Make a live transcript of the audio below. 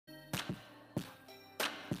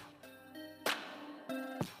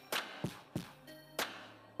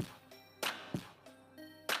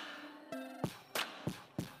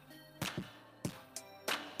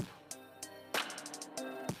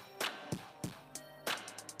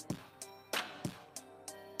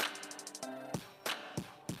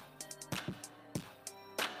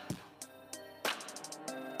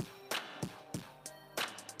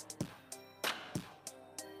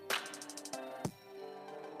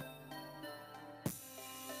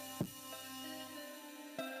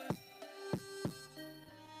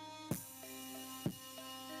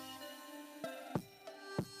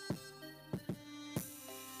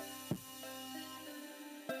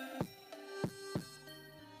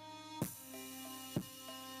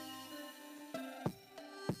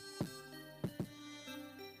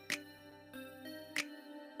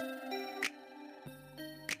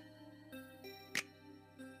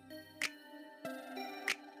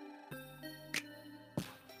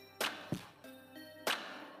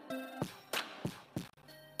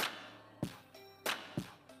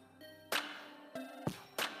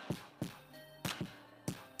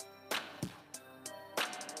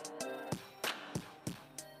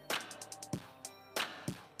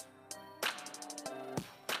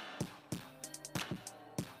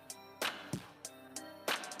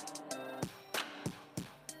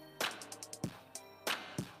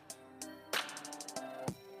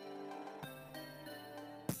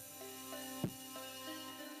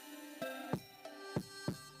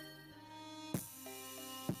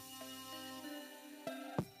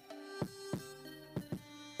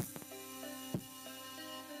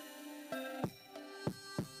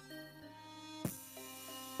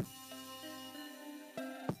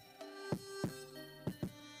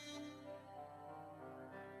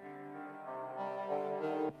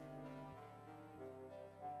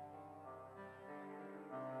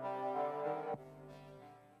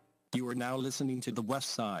You are now listening to the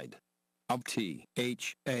West Side of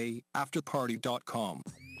THA Afterparty.com.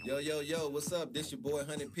 Yo, what's up? This your boy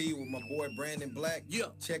Huned with my boy Brandon Black. Yeah.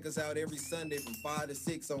 Check us out every Sunday from 5 to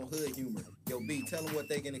 6 on Hood Humor. Yo, B, tell them what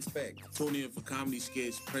they can expect. Tune in for comedy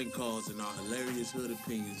skits, prank calls, and our hilarious hood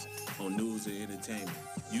opinions on news and entertainment.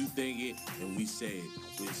 You think it, and we say it.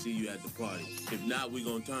 We'll see you at the party. If not, we're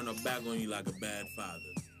going to turn our back on you like a bad father.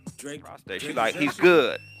 Drake, She like, he's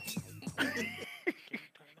good.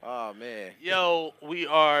 Oh, man. Yo, we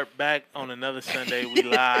are back on another Sunday. We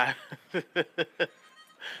live. We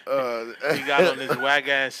got on this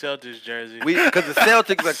whack-ass Celtics jersey. Because the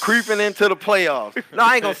Celtics are creeping into the playoffs. No,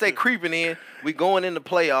 I ain't going to say creeping in. We going in the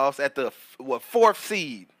playoffs at the, fourth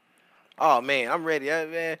seed. Oh, man, I'm ready.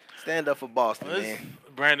 Man, stand up for Boston, man.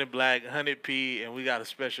 Brandon Black, Huned P, and we got a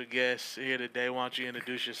special guest here today. Why don't you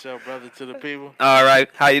introduce yourself, brother, to the people? All right.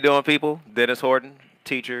 How you doing, people? Dennis Horton,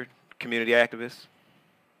 teacher, community activist.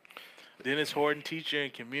 Dennis Horton, teacher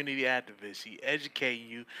and community activist. He educating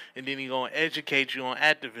you, and then he going to educate you on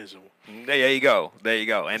activism. There you go.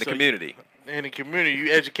 And the community. In the community,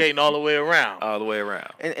 you educating all the way around. All the way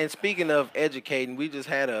around. And speaking of educating, we just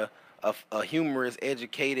had a humorous,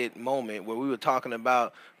 educated moment where we were talking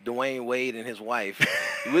about Dwayne Wade and his wife.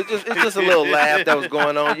 It's just a little laugh that was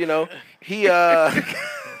going on, you know.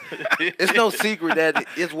 It's no secret that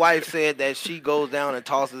his wife said that she goes down and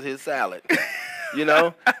tosses his salad, you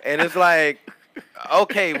know. And it's like,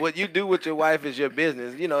 okay, what you do with your wife is your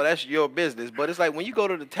business. You know, that's your business. But it's like when you go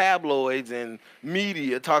to the tabloids and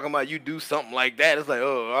media talking about you do something like that, it's like,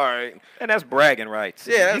 oh, all right. And that's bragging rights.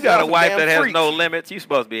 Yeah, you got a wife that has freaks. no limits. You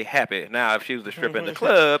supposed to be happy. Now, if she was a stripper in the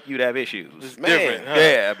club, you'd have issues. It's Man, different, huh?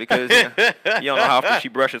 Yeah, because you don't know how often she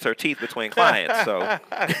brushes her teeth between clients. So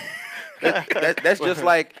that's just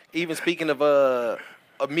like, even speaking of a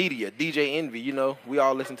media, DJ Envy, you know, we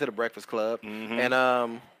all listen to the Breakfast Club. Mm-hmm.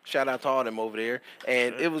 And shout out to all them over there.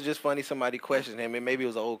 And it was just funny, somebody questioned him, and maybe it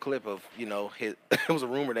was an old clip of, you know, it was a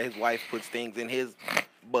rumor that his wife puts things in his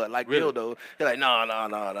butt, like Really? dildo. He's like,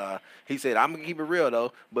 no. He said, I'm going to keep it real,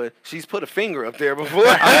 though, but she's put a finger up there before.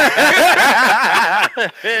 did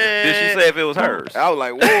she say if it was hers? I was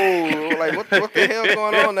like, whoa, like, what the hell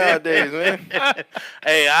going on nowadays, man?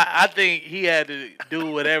 Hey, I think he had to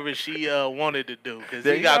do whatever she wanted to do, because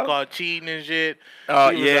There he you got go. caught cheating and shit. Oh,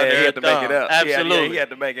 He was yeah, under he her had to make it thumb. up. Absolutely. Yeah, he had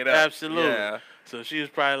to make it up. Absolutely. Yeah. So she was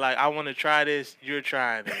probably like, I want to try this. You're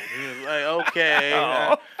trying it. He was like, okay.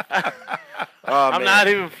 Oh. Oh, I'm man. not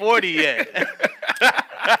even 40 yet.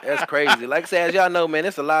 That's crazy. Like I said, as y'all know, man,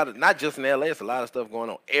 it's a lot of, not just in LA, it's a lot of stuff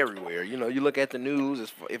going on everywhere. You know, you look at the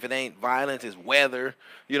news, if it ain't violence, it's weather.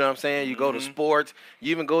 You know what I'm saying? You go to sports.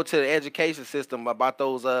 You even go to the education system about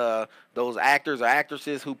those actors or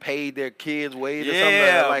actresses who paid their kids wage or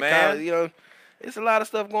Yeah, something like man. college, you know. It's a lot of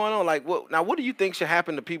stuff going on. Like, what do you think should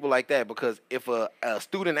happen to people like that? Because if a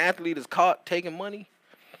student athlete is caught taking money,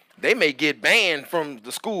 they may get banned from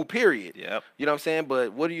the school, period. Yep. You know what I'm saying?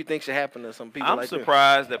 But what do you think should happen to some people I'm like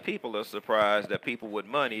surprised that people are surprised that people with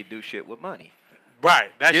money do shit with money.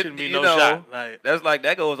 Right. That You- shouldn't be you no know, shot. Like, That's like,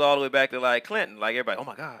 that goes all the way back to like Clinton. Like everybody, oh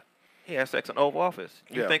my God, he had sex in the Oval Office.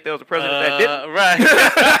 You Yeah. think there was a president that didn't? Right.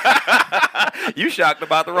 You shocked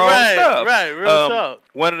about the wrong Right, stuff. right, real talk.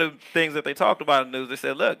 One of the things that they talked about in the news, they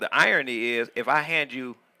said, look, the irony is if I hand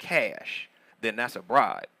you cash, then that's a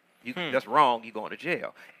bribe. That's wrong. You going to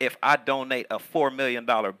jail. If I donate a $4 million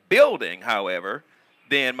building, however,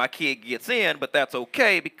 then my kid gets in, but that's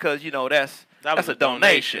okay because, you know, that's a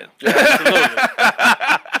donation. Yeah,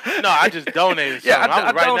 absolutely. No, I just donated something. Yeah, I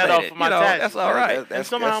was writing that off donated. for my You know, taxes. that's all right. And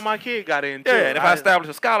somehow my kid got in, too. Yeah, and if I establish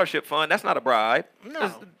a scholarship fund, that's not a bribe. No.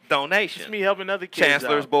 It's a donation. It's me helping other kids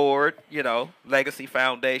Chancellor's out. Board, you know, Legacy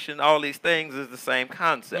Foundation, all these things is the same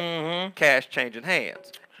concept. Mhm. Cash changing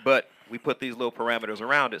hands. But we put these little parameters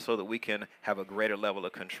around it so that we can have a greater level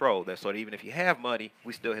of control. That so that even if you have money,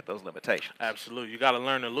 we still hit those limitations. Absolutely. You got to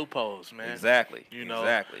learn the loopholes, man. Exactly. You know,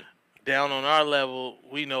 exactly. Down on our level,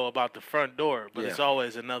 we know about the front door, but Yeah. it's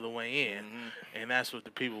always another way in. And that's what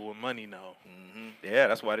the people with money know. Yeah,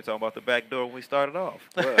 that's why they talking about the back door when we started off.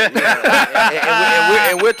 Well, yeah.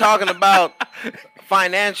 and we're talking about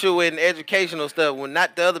financial and educational stuff, when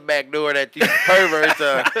not the other back door that these perverts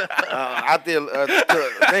are out there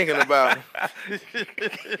thinking about.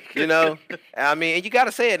 You know, I mean, and you got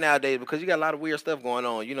to say it nowadays because you got a lot of weird stuff going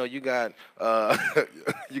on. You know, you got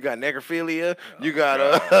necrophilia, you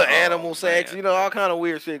got animal sex, man. you know, all kind of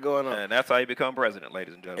weird shit going on. And that's how you become president,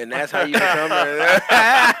 ladies and gentlemen. And that's how you become.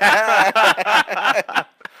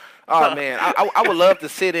 Oh man, I would love to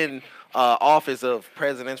sit in office of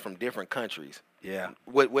presidents from different countries. Yeah.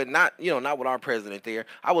 With not not with our president there.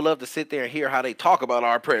 I would love to sit there and hear how they talk about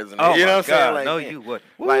our president. Oh, you know my what I'm saying? God. Like, No, man, you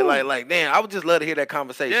wouldn't. like, damn, I would just love to hear that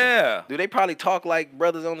conversation. Yeah. Do they probably talk like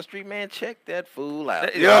brothers on the street? Man, check that fool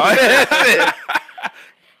out. You know?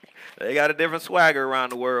 They got a different swagger around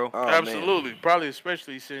the world. Oh, Absolutely. Probably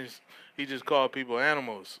especially since he just called people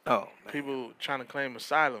animals. Oh, man. People trying to claim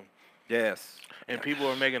asylum. Yes. And people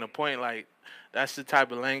are making a point like that's the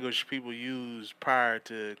type of language people use prior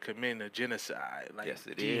to committing a genocide. Like Yes,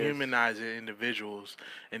 it is. dehumanizing individuals,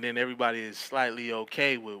 and then everybody is slightly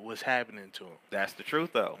okay with what's happening to them. That's the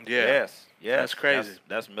truth, though. Yeah. Yes. That's crazy.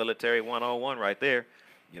 That's military 101 right there.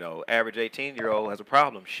 You know, average 18-year-old has a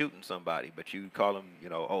problem shooting somebody, but you call him,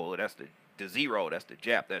 oh, that's the zero, that's the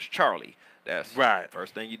Jap, that's Charlie. That's Right.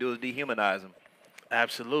 First thing you do is dehumanize him.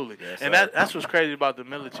 Absolutely. Yes, And sir. that's what's crazy about the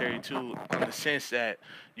military, too, in the sense that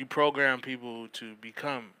you program people to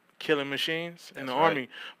become killing machines in the That's right. Army,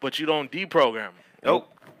 but you don't deprogram them. Nope.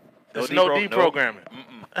 There's no deprogramming.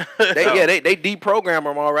 They deprogram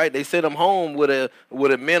them, all right. They send them home with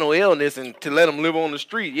a mental illness and to let them live on the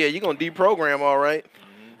street. Yeah, you're gonna deprogram, all right.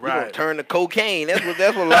 You're gonna Right. turn to cocaine. That's what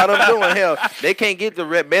a lot of them doing. Hell, they can't get the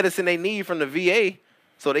medicine they need from the VA,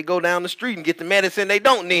 so they go down the street and get the medicine they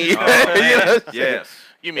don't need. Oh, You know man. what I'm saying? Yes.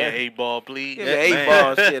 Give me an 8-ball, please. Give me Yeah, an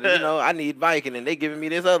man. 8-ball shit. I need Viking, and they giving me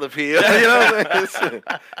this other pill. You know what I'm saying?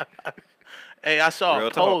 Hey, I saw Real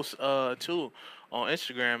a talk. post too on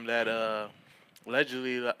Instagram that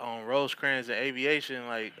allegedly on Rosecrans and Aviation,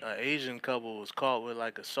 like an Asian couple was caught with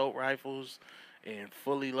like assault rifles and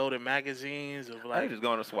fully loaded magazines of I like. just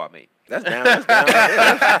going to swap meet. That's down. That's down.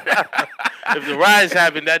 Yeah. If the riots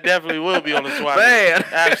happen, that definitely will be on the SWAT. Man.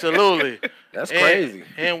 Absolutely. That's crazy.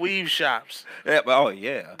 And weave shops. Yeah, but, oh,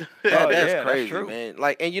 yeah. Yeah, Oh, that's yeah, crazy, true. man.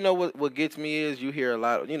 Like, and you know what gets me is you hear a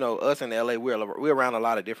lot. Us in LA, we're around a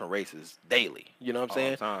lot of different races daily. You know what I'm All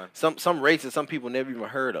saying? the time. Some races some people never even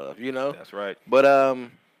heard of. That's right. But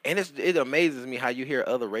and it amazes me how you hear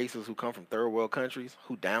other races who come from third world countries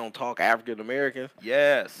who down talk African Americans.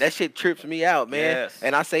 Yes. That shit trips me out, man. Yes.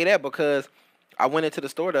 And I say that because I went into the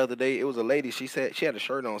store the other day. It was a lady. She said she had a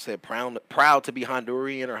shirt on said proud to be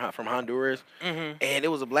Honduran or from Honduras. Mm-hmm. And it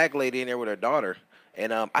was a black lady in there with her daughter.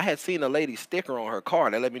 And I had seen a lady sticker on her car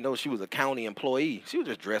that let me know she was a county employee. She was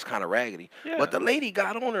just dressed kind of raggedy. Yeah. But the lady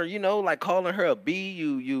got on her, like calling her a B,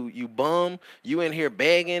 you bum, you in here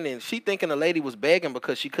begging. And she thinking the lady was begging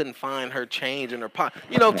because she couldn't find her change in her pocket.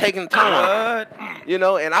 Taking time. What?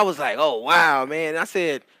 And I was like, oh, wow, man. I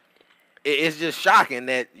said, it's just shocking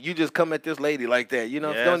that you just come at this lady like that. Yes.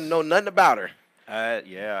 Don't know nothing about her. I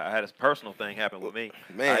had a personal thing happen with me.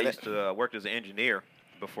 Man, I used to work as an engineer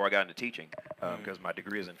before I got into teaching because my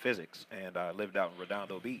degree is in physics, and I lived out in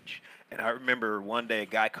Redondo Beach. And I remember one day a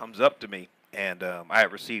guy comes up to me, and I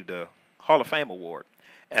had received a Hall of Fame award.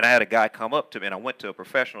 And I had a guy come up to me, and I went to a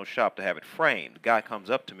professional shop to have it framed. The guy comes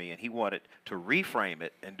up to me, and he wanted to reframe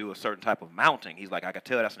it and do a certain type of mounting. He's like, I can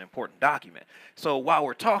tell that's an important document. So while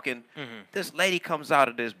we're talking, this lady comes out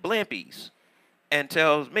of this Blimpies and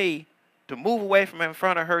tells me to move away from in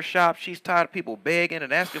front of her shop. She's tired of people begging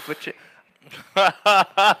and asking for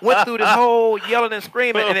went through this whole yelling and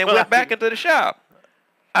screaming, and then went back into the shop.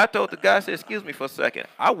 I told the guy, I said, excuse me for a second.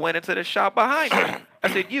 I went into the shop behind him. I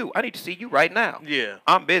said, I need to see you right now. Yeah.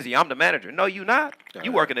 I'm busy. I'm the manager. No, you not.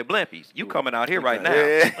 You working at Blimpies. You coming out here right now.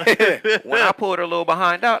 Yeah. When I pulled her a little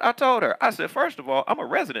behind out, I told her, I said, first of all, I'm a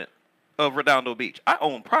resident of Redondo Beach. I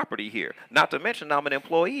own property here. Not to mention I'm an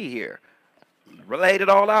employee here. Relayed it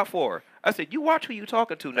all out for her. I said, you watch who you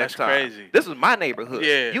talking to next That's time. crazy. This is my neighborhood.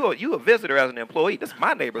 Yeah. You a visitor as an employee. This is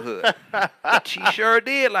my neighborhood. But she sure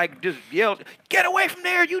did. Like, just yelled, get away from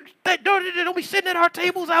there. You don't be sitting at our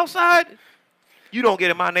tables outside. You don't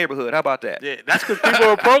get in my neighborhood. How about that? Yeah, that's because people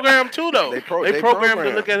are programmed too, though. They They programmed to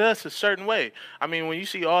program. look at us a certain way. I mean, when you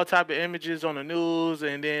see all type of images on the news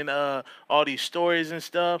and then all these stories and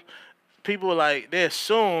stuff, people they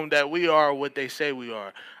assume that we are what they say we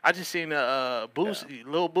are. I just seen Boosie,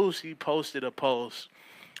 Lil Boosie posted a post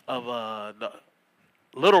of the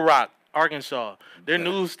Little Rock, Arkansas. Their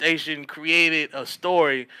news station created a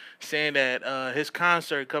story saying that his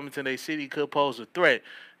concert coming to their city could pose a threat.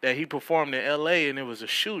 That he performed in L.A. and it was a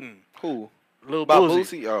shooting. Who? Lil About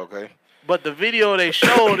Boosie. Boosie? Oh, okay. But the video they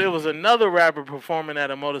showed, it was another rapper performing at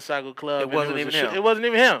a motorcycle club. It and wasn't was even a him. It wasn't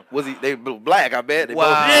even him. Was he? They black, I bet. They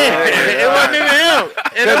Wow. Yeah, it wasn't even him.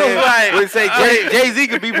 And it was like, we say Jay-Z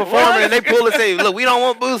could be performing, and they pull and say, "Look, we don't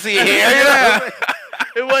want Boosie here." You know?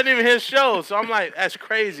 it wasn't even his show. So I'm like, that's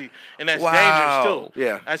crazy. And that's Wow. dangerous, too.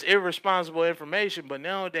 Yeah. That's irresponsible information. But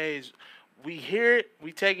nowadays, we hear it,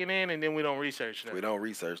 we take it in, and then we don't research it. We don't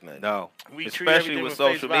research nothing. No, We treat especially everything with with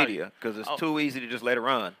face social value. media, because it's Oh. too easy to just let it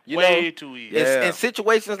run. You Way know, too easy. Yeah. in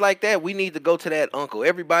situations like that, we need to go to that uncle.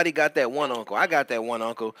 Everybody got that one uncle. I got that one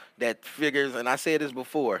uncle that figures, and I said this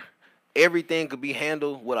before, everything could be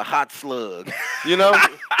handled with a hot slug. You know?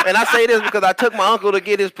 And I say this because I took my uncle to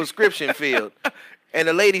get his prescription filled. And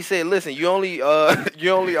the lady said, listen, you only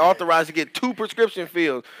authorized to get 2 prescription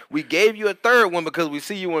fills. We gave you a 3rd one because we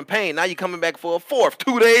see you in pain. Now you're coming back for a 4th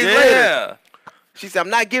 2 days later. Yeah. She said, I'm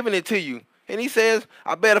not giving it to you. And he says,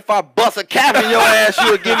 I bet if I bust a cap in your ass,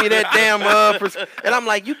 you'll give me that damn And I'm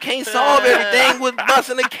like, you can't solve everything with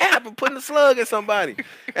busting a cap and putting a slug in somebody.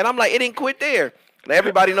 And I'm like, it didn't quit there. Now,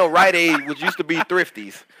 everybody know Rite Aid, which used to be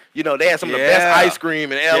Thrifties. You know, they had some of the best ice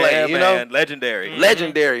cream in L.A., Yeah, you man. know? Legendary.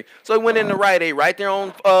 Legendary. So he went in the Rite Aid right there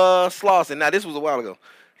on Slauson. Now, this was a while ago.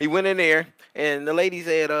 He went in there, and the lady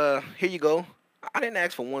said, here you go. I didn't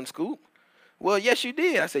ask for 1 scoop. Well, yes, you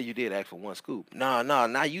did. I said, you did ask for 1 scoop. No,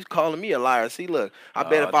 now you calling me a liar. See, look, I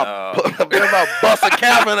bet if I bust a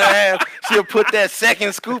cap in her ass, she'll put that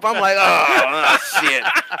 2nd scoop. I'm like, oh shit.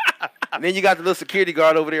 And then you got the little security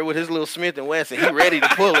guard over there with his little Smith & Wesson. He ready to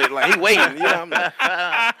pull it. Like, he waiting. You know, I'm like,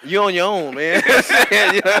 you on your own, man.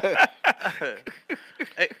 You know?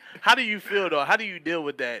 Hey, how do you feel, though? How do you deal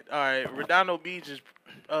with that? All right, Redondo Beach is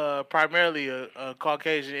primarily a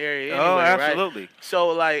Caucasian area anyway, Oh, right? absolutely. So,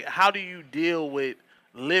 like, how do you deal with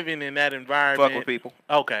living in that environment? Fuck with people.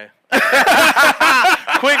 Okay.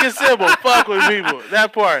 Quick and simple. Fuck with people.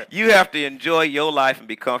 That part. You have to enjoy your life and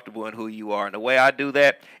be comfortable in who you are. And the way I do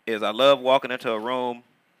that is I love walking into a room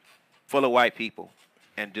full of white people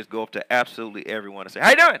and just go up to absolutely everyone and say, how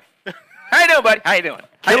you doing? How you doing, buddy? How you doing?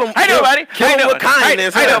 How you doing, buddy? Kill How you him doing? with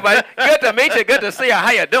kindness. How you doing, buddy? Good to meet you. Good to see you.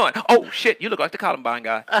 How you doing? Oh, shit. You look like the Columbine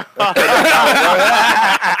guy.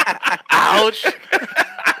 Ouch.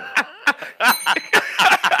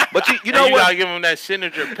 But you And know you what? gotta give him that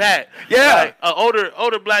signature pat. Yeah. Like, an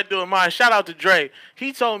older black dude of mine, shout out to Dre.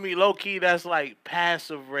 He told me low key that's like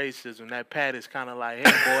passive racism. That pat is kind of like,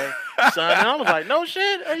 hey boy, son. And I was like, no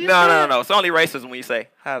shit. Are you No. It's only racism when you say,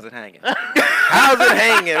 how's it hanging? How's it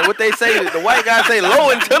hanging? What they say, the white guys say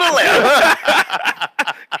low and to the left.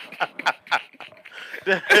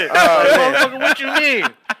 Motherfucker, what you mean?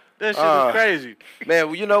 That shit is crazy. Man,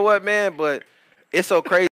 well, you know what, man? But it's so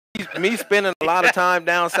crazy. Me spending a lot of time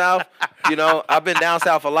down south, you know, I've been down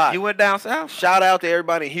south a lot. You went down south? Shout out to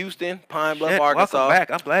everybody in Houston, Pine Bluff, Shit, Arkansas. welcome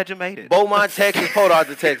back. I'm glad you made it. Beaumont, Texas, Port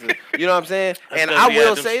Arthur, Texas. You know what I'm saying? That's And 'cause I he had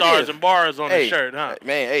will them say stars this. and bars on Hey, his shirt, huh?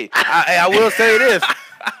 Man, hey, I will say this.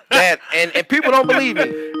 That and people don't believe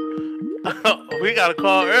me. We got a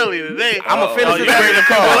call early today. I'ma finish you this after bringing the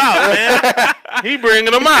people call. out, man. He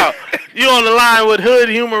bringing them out. You on the line with Hood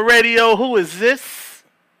Humor Radio. Who is this?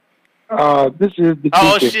 This is the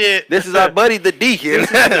Oh, Deacon. shit. This is our buddy, the Deacon.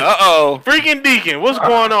 Uh-oh. Freaking Deacon. What's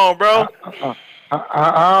going on, bro?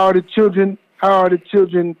 How are the children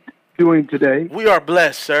doing today? We are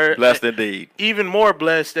blessed, sir. Blessed indeed. Even more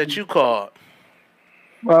blessed that you called.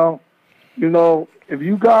 Well, you know, if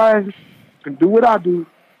you guys can do what I do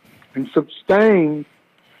and sustain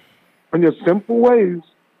in your simple ways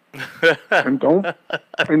and don't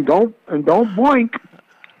blink,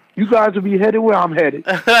 you guys will be headed where I'm headed.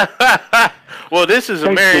 Well, this is a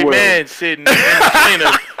Thanks married the world. man sitting in between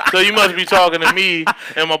us, so you must be talking to me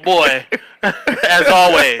and my boy, as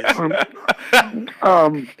always.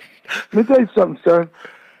 Let me tell you something, sir.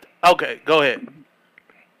 Okay, go ahead.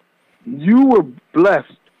 You were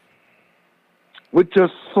blessed with your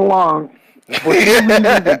salon for 2 reasons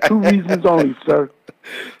and 2 reasons only, sir.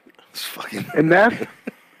 And that's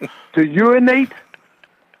to urinate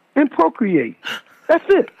and procreate. That's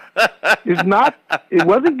it. It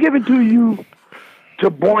wasn't given to you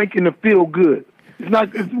to boink and to feel good.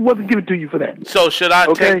 It wasn't given to you for that. So should I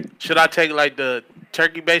Okay. take like the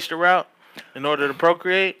turkey-based route in order to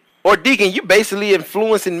procreate? Or Deacon, you basically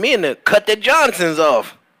influencing men to cut their Johnsons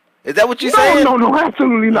off. Is that what you're saying? No,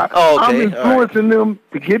 absolutely not. Oh, okay. I'm influencing them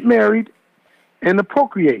to get married and to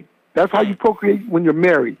procreate. That's how you procreate when you're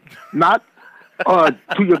married, not to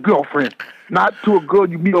your girlfriend, not to a girl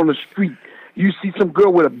you meet on the street. You see some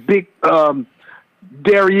girl with a big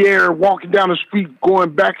derriere walking down the street,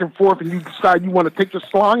 going back and forth, and you decide you want to take the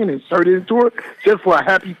slong and insert it into her just for a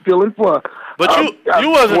happy feeling. But you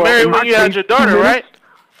wasn't married when you had your daughter, right?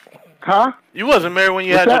 Huh? You wasn't married when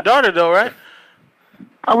you What's had your that? daughter, though, right?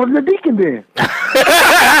 I was a deacon then.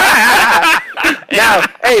 Now,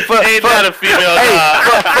 hey, for Not a female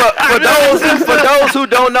for those who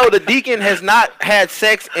don't know, the Deacon has not had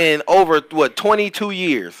sex in over 22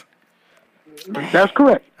 years. That's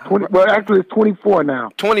correct. Well, actually, it's 24 now.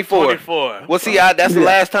 24. 24. Well, see, that's the Yeah,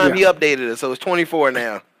 last time he yeah. updated it, so it's 24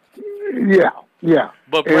 now. Yeah.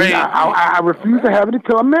 But And praise, I refuse to have it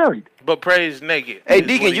until I'm married. but praise naked. Hey, is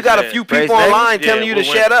Deacon, what he you got a said. few Praise people David? online Yeah, telling you to with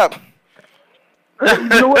shut up. You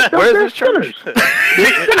know what? Where's They're this church? sinners.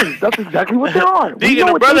 They're sinners. That's exactly what they are. We Deacon, know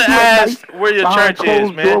the what they brother do at asked night where your behind church is,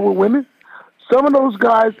 closed man. door with women. Some of those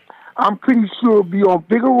guys, I'm pretty sure, be on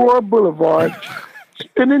Figueroa Boulevard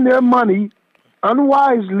spending their money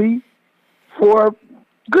unwisely for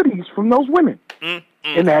goodies from those women.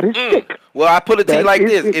 And that is sick. Well, I put it to you That like is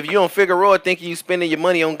this. it. If you on Figueroa thinking you spending your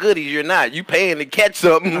money on goodies, you're not. You paying to catch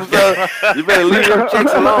something. So you better leave them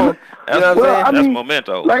chicks alone. You know what I'm Well, saying? I That's mean,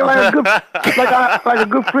 memento. like a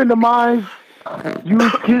good friend of mine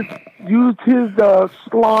used his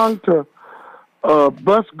slang to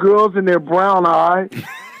bust girls in their brown eye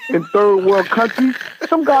in third world countries.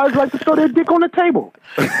 Some guys like to throw their dick on the table,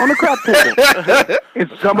 on the crap table. And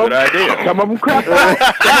some of them crap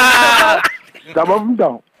out, some of them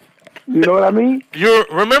don't. You know what I mean?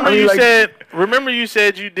 Remember like- you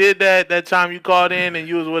said you did that time you called in and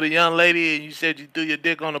you was with a young lady and you said you threw your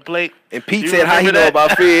dick on the plate. And Pete You said how he remember know that?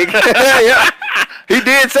 about Fig. Yeah. He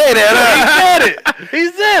did say that. He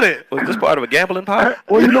said it. Was this part of a gambling pot?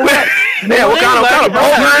 Well, you know what? Yeah, what kind of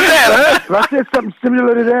program is that, huh? If I said something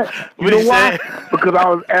similar to that, you What'd know he why? say? Because I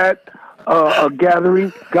was at a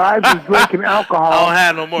gathering. Guys was drinking alcohol. I don't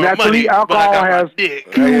have no more Naturally, money, alcohol but I got my has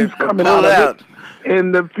dick. fumes coming out of it.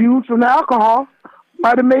 And the fumes from the alcohol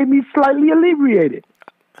might have made me slightly inebriated.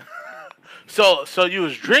 So you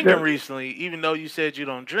was drinking Yeah. recently, even though you said you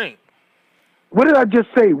don't drink. What did I just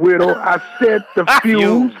say, weirdo? I said the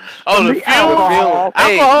fumes Oh, from the the fumes? alcohol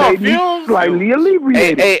Alcohol made me fumes? slightly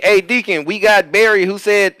inebriated. Hey, Deacon, we got Barry who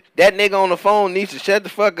said that nigga on the phone needs to shut the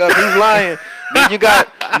fuck up. He's lying. Then you got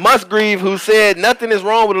Musgrave who said nothing is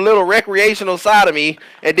wrong with a little recreational sodomy.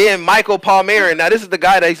 And then Michael Palmieri. Now, this is the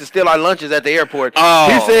guy that used to steal our lunches at the airport. Oh.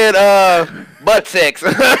 He said butt sex.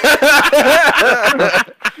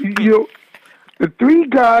 You, the three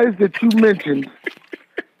guys that you mentioned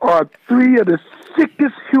are three of the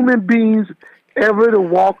sickest human beings ever to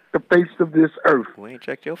walk the face of this earth. We ain't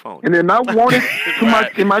checked your phone. And they're not wanted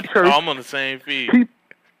in my church. Oh, I'm on the same feed.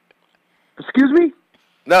 Excuse me?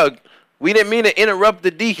 No, we didn't mean to interrupt the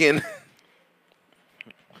deacon.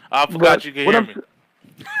 I forgot But you can what hear I'm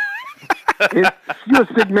me. You're a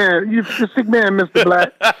sick man. You're a sick man, Mr.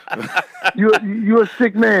 Black. You're a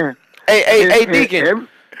sick man. Hey, And Deacon.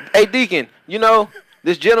 Hey, Deacon, you know,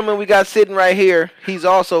 this gentleman we got sitting right here, he's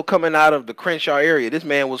also coming out of the Crenshaw area. This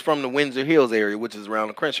man was from the Windsor Hills area, which is around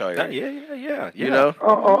the Crenshaw area. Yeah. You know?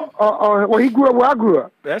 Well, he grew up where I grew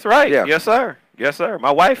up. That's right. Yeah. Yes, sir. Yes, sir.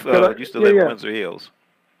 My wife used to live in Windsor Hills.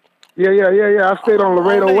 Yeah. I stayed on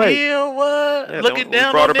Laredo On the Way. hill, what? Yeah, Looking we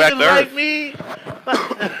down brought on her back niggas to like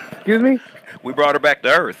earth. me. Excuse me? We brought her back to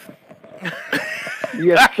earth.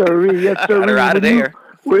 Yes, sir. Yes, sir. Got her out of there.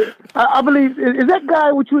 I believe, is that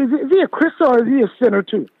guy with you, is he a Christian or is he a sinner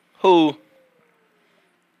too? Who?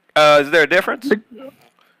 Is there a difference?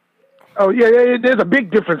 Oh, yeah, there's a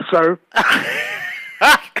big difference, sir.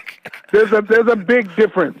 There's a big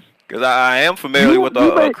difference. Because I am familiar with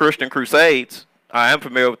the may- Christian Crusades. I am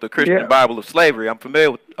familiar with the Christian Yeah. Bible of slavery. I'm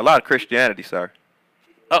familiar with a lot of Christianity, sir.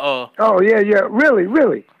 Uh-oh. Oh, yeah, really.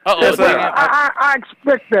 Uh-oh. Yes, sir. I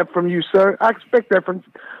expect that from you, sir. I expect that from.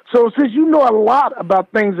 So since you know a lot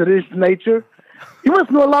about things of this nature, you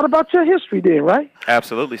must know a lot about your history then, right?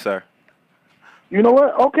 Absolutely, sir. You know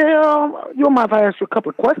what? Okay, you don't mind if I ask you a couple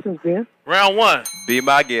of questions then? Round one. Be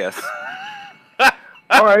my guest.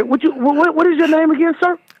 All right. What is your name again,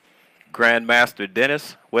 sir? Grandmaster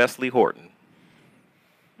Dennis Wesley Horton.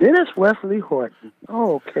 Dennis Wesley Horton.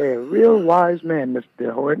 Okay, a real wise man,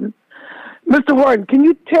 Mr. Horton. Mr. Horton, can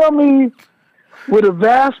you tell me where the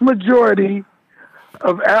vast majority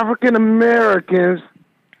of African Americans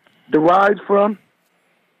derived from?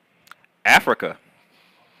 Africa.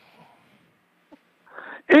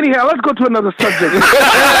 Anyhow, let's go to another subject. You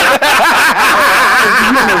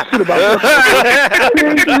don't know shit about that.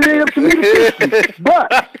 It ain't up to me to fix you.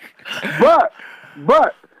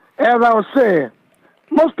 But, as I was saying,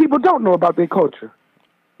 most people don't know about their culture.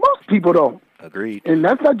 Most people don't. Agreed. And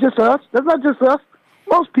that's not just us.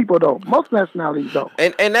 Most people don't. Most nationalities don't.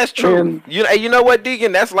 And that's true. And- You know what,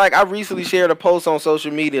 Deacon? That's like I recently shared a post on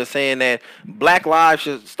social media saying that black lives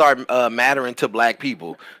should start mattering to black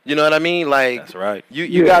people. You know what I mean? Like That's right.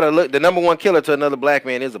 You gotta look. The number one killer to another black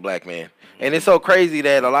man is a black man. And it's so crazy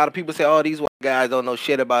that a lot of people say, "Oh, these white guys don't know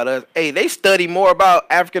shit about us." Hey, they study more about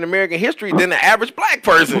African American history than the average black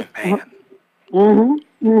person.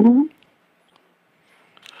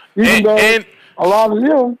 Even though And a lot of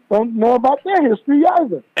them don't know about their history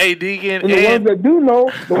either. Hey, Deacon, And the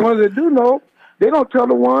ones that do know, they don't tell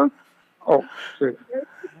the ones. Oh, shit.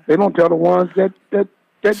 They don't tell the ones that don't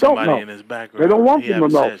somebody know. in his background. They don't want He them to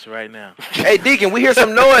having know. sex right now. Hey, Deacon, we hear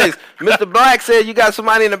some noise. Mr. Black said you got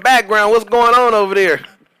somebody in the background. What's going on over there?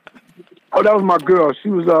 Oh, that was my girl. She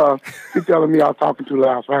was she telling me I was talking too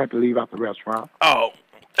loud, so I had to leave out the restaurant. Oh,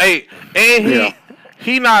 hey, and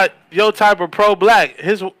he not your type of pro-black.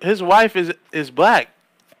 His wife is black.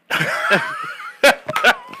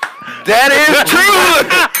 That is true.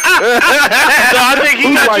 So I think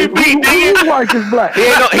he got you beat, nigga. Whose wife is black? He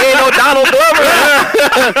ain't no Donald Glover.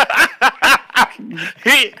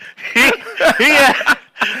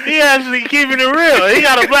 He actually keeping it real. He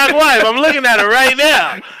got a black wife. I'm looking at her right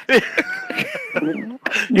now.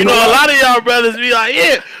 You know, a lot of y'all brothers be like,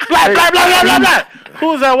 yeah, black, black, black, black, black, black.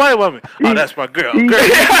 Who is that white woman? Oh, that's my girl.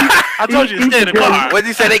 I told you to stay in the car. What did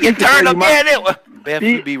he say? They get turned up there. Beth,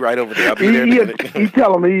 you be right over there. I'll be there. He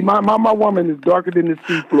telling me my woman is darker than the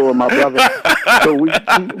seafloor, my brother. So we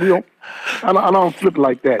don't. I don't flip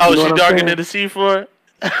like that. Oh, you know she what I'm darker saying? than the seafloor?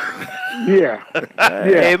 Yeah.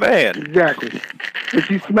 Hey, man. Exactly. If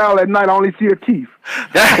she smile at night, I only see her teeth.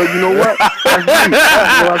 But you know what? That's me.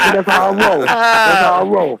 That's how I roll. That's how I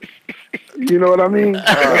roll. You know what I mean?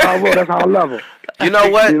 That's how I roll. That's how I love her. You know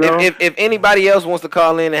what? You know? If anybody else wants to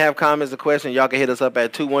call in and have comments or questions, y'all can hit us up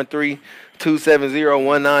at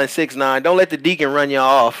 213-270-1969. Don't let the deacon run y'all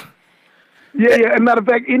off. Yeah. As a matter of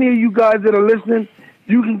fact, any of you guys that are listening,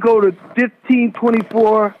 you can go to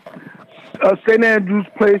 1524 St. Andrew's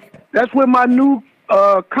Place. That's where my new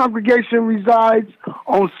congregation resides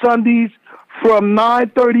on Sundays from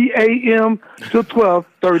 9:30 a.m. to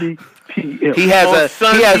 12:30 p.m. He has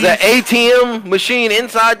an ATM machine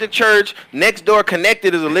inside the church. Next door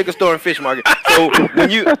connected is a liquor store and fish market. So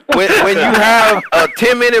when you have a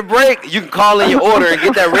 10-minute break, you can call in your order and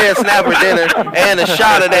get that red snapper dinner and a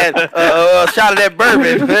shot of that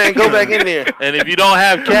bourbon and go back in there. And if you don't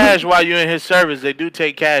have cash while you're in his service, they do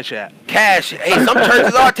take Cash App. Cash. Hey, some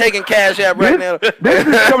churches are taking Cash App right now. This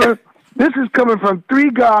is coming from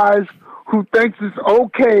three guys who thinks it's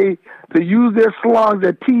okay to use their salons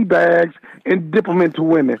as tea bags and dip them into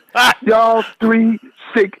women. Y'all three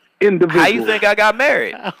sick individuals. How you think I got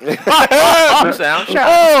married? You sound shocked.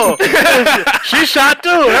 Oh, she shot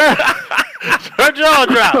too. Her jaw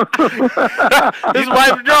dropped. His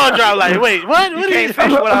wife's jaw dropped. Like, wait, what? You can't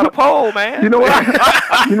fish without a pole, man. You know what?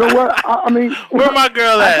 I mean, Where my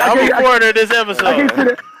girl at? I'm recording her this episode. I can't say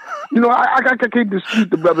that. You know, I can't dispute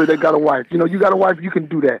the brother that got a wife. You know, you got a wife, you can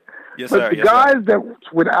do that. Yes, but sir. the Yes, guys sir. that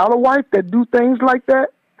without a wife that do things like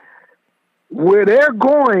that, where they're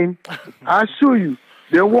going, I assure you,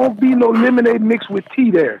 there won't be no lemonade mixed with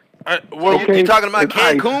tea there. Well, Okay, you talking about it's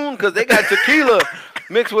ice. Cancun? Because they got tequila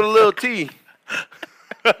mixed with a little tea.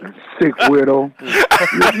 Sick weirdo.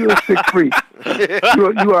 You're a sick freak.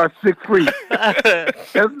 You are a sick freak.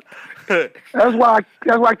 That's why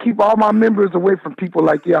I keep all my members away from people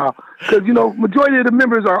like y'all. Because, you know, majority of the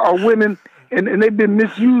members are women, and they've been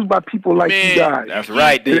misused by people like you guys. That's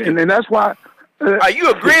right, dude. And that's why... Are you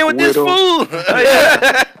agreeing with this fool?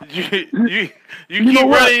 You keep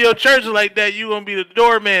running your church like that, you gonna be the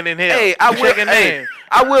doorman in hell. Hey, I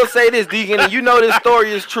will say this, Deacon, and you know this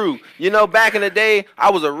story is true. You know, back in the day, I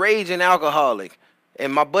was a raging alcoholic,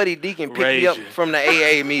 and my buddy Deacon picked me up from the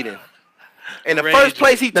AA meeting. And the first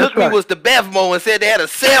place he took me was to Bevmo and said they had a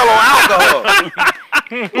sale on alcohol.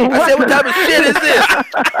 I said, what type of shit is this?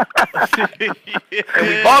 And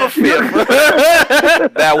we bought a fifth.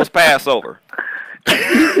 That was Passover.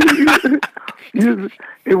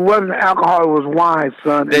 It wasn't alcohol, it was wine,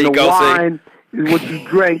 son. There and you the go, wine is what you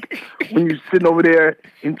drank when you're sitting over there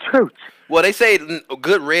in church. Well, they say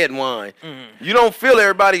good red wine. Mm-hmm. You don't feel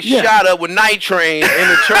everybody shot up with nitrate in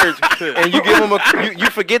the church, and you give them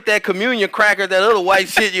you forget that communion cracker, that little white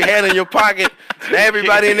shit you had in your pocket. And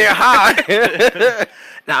everybody in there high.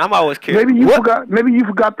 Now I'm always curious. Maybe you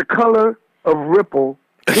forgot the color of Ripple.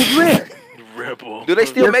 It's red. Ripple. Do they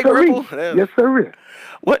still make Ripple? Yes, sir.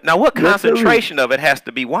 What concentration of it has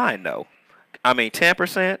to be wine though? I mean,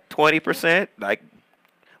 10%, 20%. Like,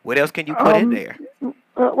 what else can you put in there?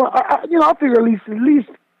 I figure at least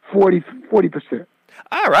 40%.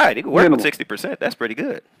 All right, you can work with 60%. That's pretty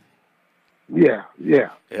good. Yeah.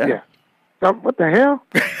 So, what the hell?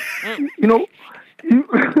 You know,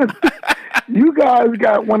 you guys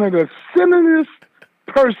got one of the sinnerest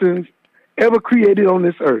persons ever created on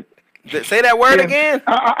this earth. Say that word again.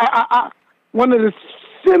 One of the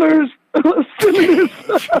sinners.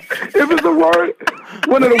 If it's a word,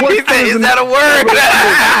 one of the worst. He said, "Is that a word?"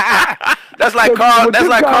 That's like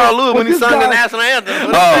Carl Lewis when he sung the national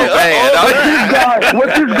anthem.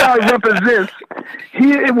 What this guy represents,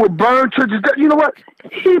 it will burn churches. You know what?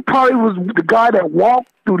 He probably was the guy that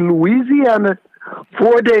walked through Louisiana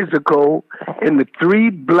 4 days ago, and the 3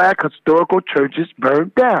 black historical churches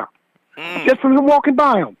burned down. Just from him walking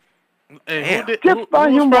by them. Just by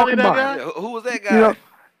him walking by. Who was that guy? You know,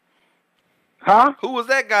 huh? Who was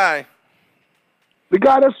that guy? The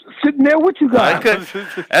guy that's sitting there with you guys.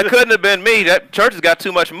 That couldn't have been me. That church has got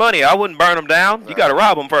too much money. I wouldn't burn them down. You got to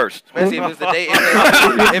rob them first. Especially if it's the day.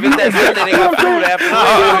 If it's that Sunday, they got food after.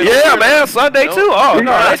 Yeah, man. Sunday too. Oh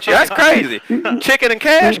no, that's crazy. Chicken and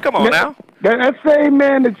cash. Come on now. That same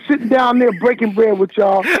man that's sitting down there breaking bread with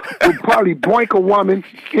y'all would probably boink a woman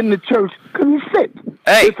in the church because he's sick.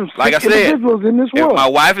 Hey, There's some like I sick said, individuals in this if world. my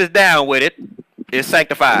wife is down with it, it's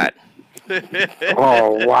sanctified.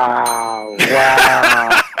 Oh, wow.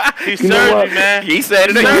 Wow. He served you, man. He said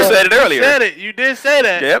it. You said it earlier. You said it. You did say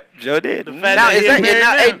that. Yep, Joe did.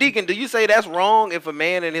 Hey, Deacon, do you say that's wrong if a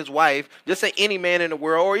man and his wife, just say any man in the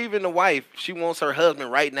world, or even the wife, she wants her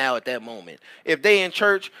husband right now at that moment? If they in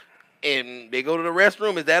church and they go to the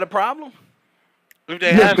restroom, is that a problem? If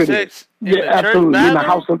they have sex in the absolutely. church In the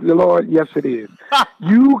house of the Lord, yes, it is.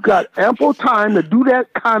 You got ample time to do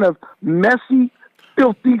that kind of messy,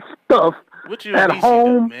 filthy stuff at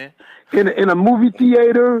home, in a movie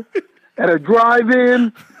theater, at a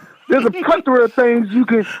drive-in. There's a plethora of places you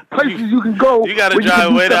can go. You got to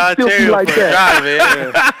drive away to Ontario like for a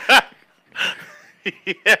drive-in.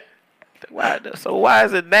 Yeah. So why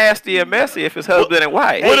is it nasty and messy if it's husband and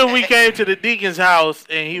wife? What if we came to the deacon's house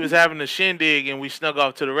and he was having a shindig and we snuck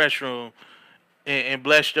off to the restroom and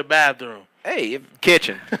blessed the bathroom? Hey,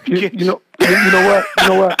 kitchen. You know what?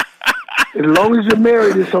 As long as you're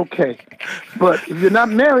married, it's okay. But if you're not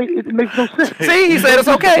married, it makes no sense. See, he said it's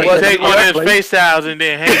okay. Well, take one of his face towels and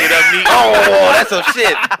then hang it up neat. Oh, that's some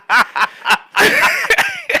shit.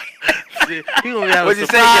 What you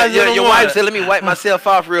say? Your wife said, "Let me wipe myself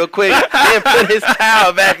off real quick," and put his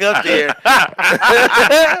towel back up there.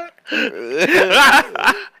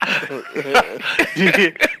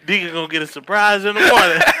 Deacon gonna get a surprise in the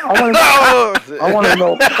morning. I want to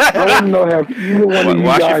know. Have either one of you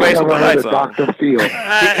guys ever heard of Dr. Phil?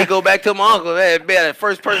 He go back to my uncle. Man, the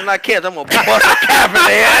first person I catch, I'm gonna bust a cap in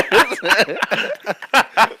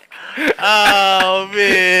there. Oh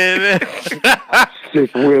man.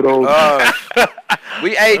 Sick weirdo.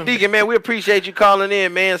 Hey, Deacon, man, we appreciate you calling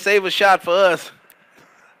in, man. Save a shot for us.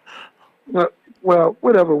 Well,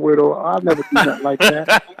 whatever, weirdo. I'll never do nothing like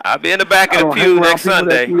that. I'll be in the back of the pew next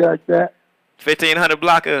Sunday. Like that. 1500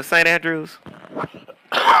 block of St. Andrews.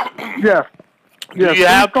 Yeah. Do you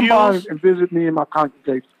have come pews? by and visit me in my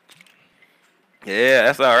congregation. Yeah,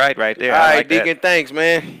 that's all right there. All right, like Deacon, that. Thanks,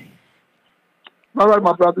 man. All right,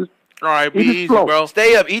 my brothers. All right, be easy, slow. bro.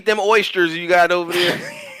 Stay up. Eat them oysters you got over there.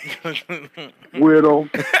 Weirdo.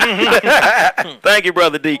 Thank you,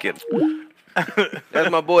 Brother Deacon.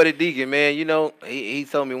 That's my boy, the Deacon, man. You know, he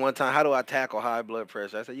told me one time, how do I tackle high blood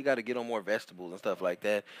pressure? I said, you got to get on more vegetables and stuff like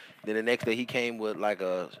that. Then the next day, he came with like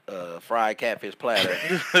a fried catfish platter.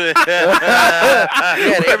 You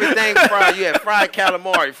had everything fried. You had fried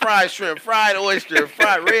calamari, fried shrimp, fried oyster,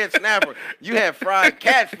 fried red snapper. You had fried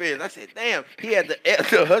catfish. I said, damn, he had the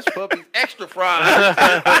hush puppies extra fried.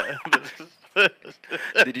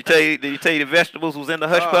 Did he tell you the vegetables was in the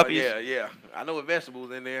hush puppies? Yeah. I know what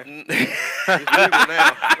vegetables in there. It's legal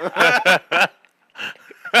now.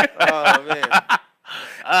 Oh man.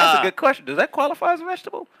 That's a good question. Does that qualify as a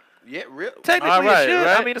vegetable? Yeah, real. Technically, it should.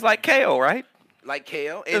 Right? I mean, it's like kale, right? Like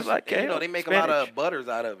kale. It's like kale. You know, they make a lot of butters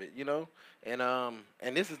out of it. You know, and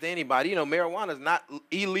this is to anybody. You know, marijuana is not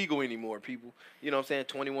illegal anymore. People. You know what I'm saying?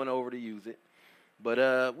 21 over to use it.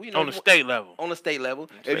 But we know on the state level. On the state level.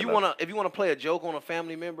 If you wanna play a joke on a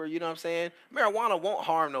family member, you know what I'm saying? Marijuana won't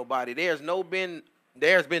harm nobody. There's been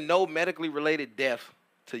no medically related death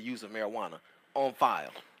to use of marijuana on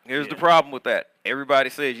file. Here's the problem with that.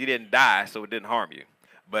 Everybody says you didn't die, so it didn't harm you.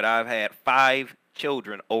 But I've had 5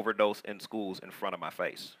 children overdose in schools in front of my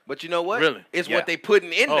face. But you know what? Really? It's what they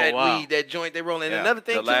putting in that wow. weed, that joint they rolling. And another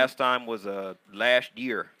thing the last time was last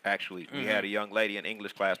year, actually. We had a young lady in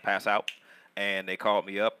English class pass out. And they called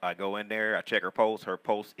me up. I go in there. I check her pulse. Her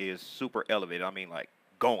pulse is super elevated. I mean, like,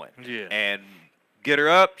 going. Yeah. And get her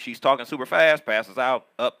up. She's talking super fast. Passes out.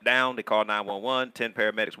 Up, down. They call 911. 10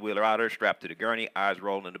 paramedics wheel her out of her, strapped to the gurney. Eyes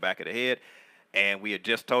rolling in the back of the head. And we had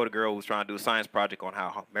just told a girl who was trying to do a science project on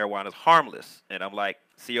how marijuana is harmless. And I'm like,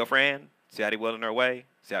 see your friend? See how they willing her way?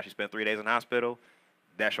 See how she spent 3 days in the hospital?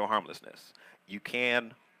 That's your harmlessness. You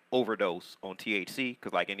can overdose on THC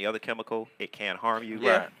because like any other chemical, it can harm you.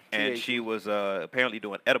 Yeah. And THC. she was apparently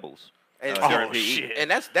doing edibles And during Oh, PE. shit. And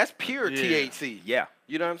that's pure Yeah. THC. Yeah.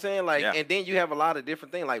 You know what I'm saying? Like, Yeah. and then you have a lot of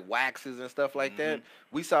different things like waxes and stuff like that.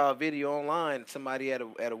 We saw a video online. Somebody at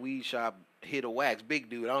a weed shop hit a wax. Big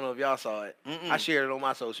dude. I don't know if y'all saw it. I shared it on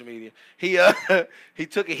my social media. He he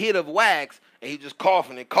took a hit of wax and he just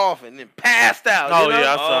coughing and then passed out. Oh you know?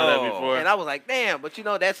 yeah, I saw that Oh. before. And I was like, damn. But you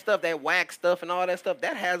know that stuff, that wax stuff and all that stuff,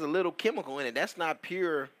 that has a little chemical in it. That's not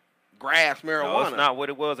pure grass marijuana. No, it's not what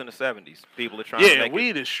it was in the 70s. People are trying to Yeah, make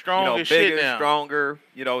weed it, is strong you know, as shit bigger, now. stronger.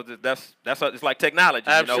 You know, that's it's like technology.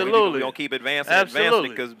 You know, Absolutely. we gonna keep advancing, Absolutely.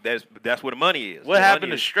 because that's where the money is. What The happened money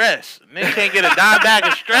to is- stress? Nigga can't get a dime bag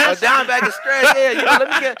of A stress. dime bag of stress, yeah. You know, let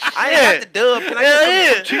me get. I ain't got the dub. Can I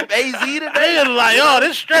get some cheap AZ today? Nigga like, oh,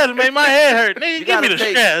 this stress made my head hurt. Nigga, You give me gotta the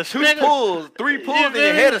take stress. 2 nigga. pulls, 3 pulls, You and your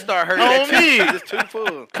feel head me? will start hurting. On That me. Just 2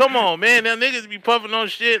 pulls. Come on, man. Them niggas be puffing on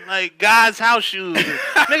shit like God's house shoes.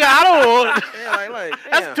 Nigga, I don't want. Yeah, like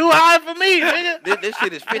damn. That's too high for me, nigga. This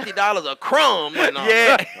shit is $50 a crumb. Like, no,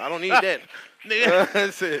 Yeah. I don't need that. Nigga,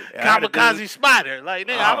 That's it. I had a dude- kamikaze spider. Like,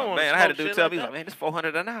 nigga, I don't Oh want to man, I had a dude tell me, he's like, man, this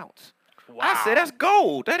 400 an ounce. wow. I said, that's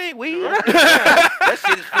gold. That ain't weed. That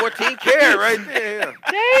shit is 14 karat right there.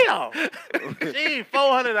 damn. Gee,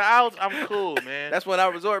 400 an ounce. I'm cool, man. That's when I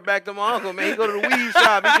resort back to my uncle, man. He go to the weed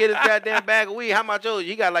shop. He get his goddamn bag of weed. How much owe you?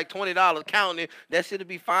 He got like $20 counting it. That shit'll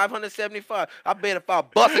be $575. I bet if I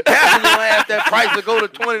bust a cap in your ass, that price will go to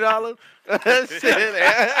 $20.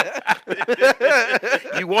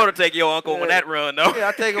 Shit. You want to take your uncle on that run, though. Yeah,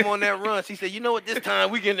 I take him on that run. She said, you know what, this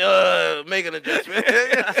time we can make an adjustment.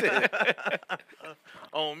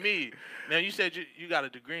 On me. Now, you said you got a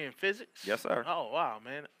degree in physics? Yes, sir. Oh, wow,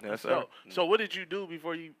 man. Yes, So, sir. so what did you do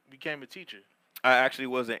before you became a teacher? I actually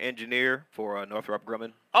was an engineer for Northrop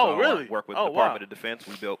Grumman. Oh, So really? I worked with Oh, the Department wow. of Defense.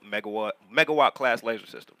 We built megawatt class laser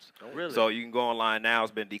systems. Really? So you can go online now.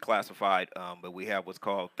 It's been declassified, but we have what's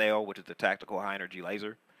called THAL, which is the Tactical High Energy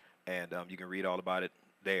Laser, and you can read all about it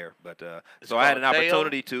there. But so I had an called THAL?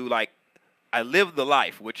 opportunity to I lived the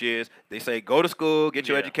life, which is they say go to school, get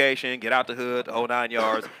your Yeah. education, get out the hood, the whole 9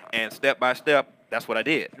 yards, and step by step, that's what I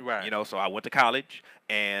did. Right. You know, so I went to college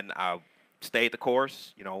and I stayed the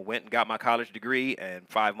course. You know, went and got my college degree, and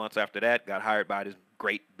 5 months after that, got hired by this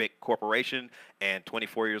great big corporation. And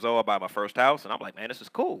 24 years old, I buy my first house, and I'm like, man, this is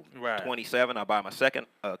cool. Right. 27, I buy my second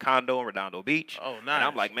condo in Redondo Beach. Oh, And nice.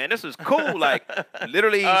 I'm like, man, this is cool. Like,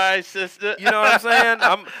 literally, All right, sister. you know what I'm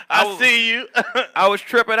saying? I see you. I was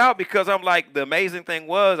tripping out because I'm like, the amazing thing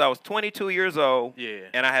was I was 22 years old, Yeah.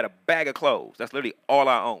 and I had a bag of clothes. That's literally all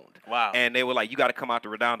I owned. Wow. And they were like, you got to come out to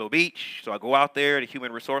Redondo Beach. So I go out there. The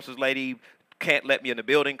human resources lady can't let me in the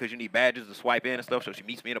building because you need badges to swipe in and stuff. So she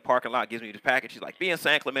meets me in the parking lot, gives me this package. She's like, be in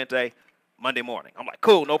San Clemente Monday morning. I'm like,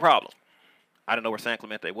 cool, no problem. I didn't know where San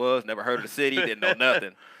Clemente was, never heard of the city, didn't know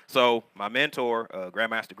nothing. So my mentor,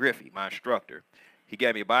 Grandmaster Griffey, my instructor, he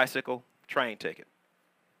gave me a bicycle, train ticket.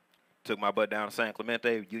 Took my butt down to San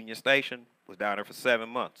Clemente, Union Station, was down there for 7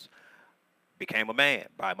 months. Became a man,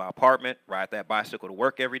 buy my apartment, ride that bicycle to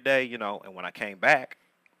work every day, you know, and when I came back,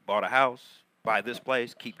 bought a house, buy this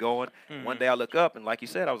place, keep going. One day I look up, and like you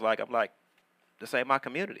said, I'm like, this ain't my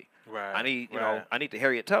community. Right. I need, you right. know, I need to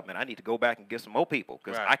Harriet Tubman. I need to go back and get some more people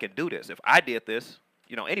because Right. I can do this. If I did this,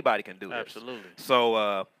 you know, anybody can do this. Absolutely.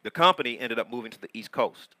 So the company ended up moving to the East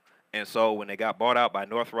Coast. And so when they got bought out by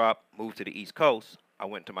Northrop, moved to the East Coast, I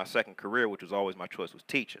went to my second career, which was always my choice, was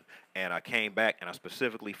teaching. And I came back and I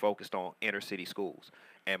specifically focused on inner city schools.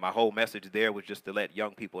 And my whole message there was just to let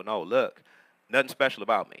young people know, look, nothing special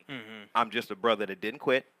about me. I'm just a brother that didn't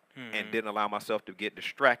quit and didn't allow myself to get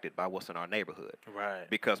distracted by what's in our neighborhood. Right.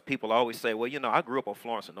 Because people always say, well, you know, I grew up on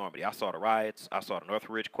Florence and Normandy. I saw the riots. I saw the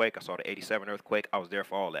Northridge quake. I saw the 87 earthquake. I was there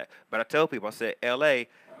for all that. But I tell people, I said, L.A.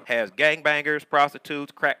 has gangbangers,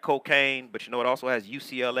 prostitutes, crack cocaine, but you know it also has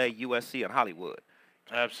UCLA, USC, and Hollywood.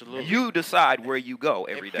 Absolutely. You decide where you go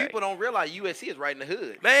every And day. people don't realize USC is right in the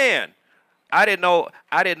hood. Man, I didn't know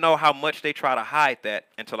how much they try to hide that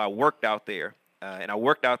until I worked out there. And I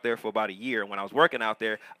worked out there for about a year. And when I was working out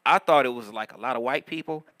there, I thought it was like a lot of white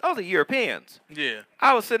people. Those are Europeans. Yeah.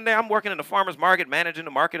 I was sitting there, I'm working in the farmer's market, managing the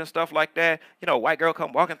market and stuff like that. You know, a white girl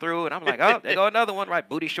come walking through, and I'm like, oh, there go another one, right?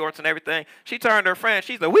 Booty shorts and everything. She turned to her friend.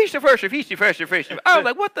 She's like, I was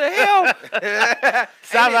like, what the hell?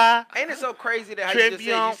 Ain't it so crazy that how you just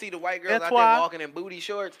said you see the white girls out there walking in booty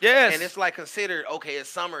shorts? Yes. And it's like considered, okay, it's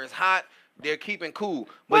summer, it's hot, they're keeping cool.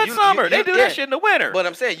 What summer? They do that shit in the winter. But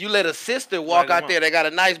I'm saying, you let a sister walk out there, they got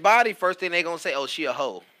a nice body, first thing they gonna say, oh, she a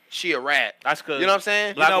hoe. She a rat. That's because you know what I'm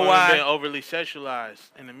saying? Black You know women why? been overly sexualized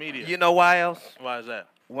in the media. You know why else? Why is that?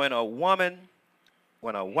 When a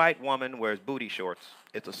white woman wears booty shorts,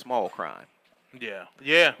 it's a small crime. Yeah.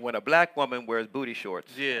 Yeah. When a black woman wears booty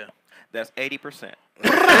shorts, Yeah. that's 80%. It's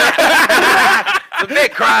a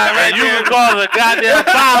big crime, right? You can call it a goddamn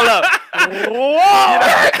pile up.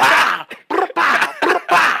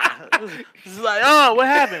 It's like, oh, what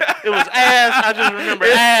happened? It was ass. I just remember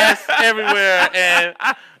ass everywhere, and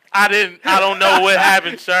I don't know what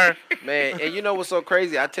happened, sir. Man, and you know what's so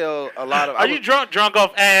crazy? I tell a lot of. Are you drunk? Drunk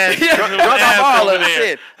off ass? drunk off all of it?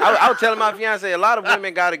 Shit. I was telling my fiance a lot of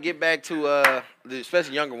women got to get back to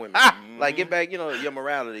especially younger women. Like get back, your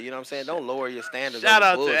morality. You know what I'm saying? Don't lower your standards. Shout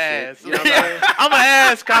out bullshit. to ass. You know what I'm saying? I'm an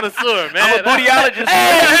ass connoisseur, man. I'm a bootyologist.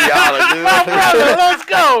 My brother, let's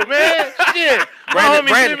go, man. Shit.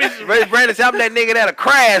 Brandon said, I'm that nigga that'll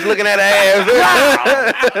crash looking at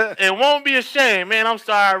her ass. It won't be a shame, man. I'm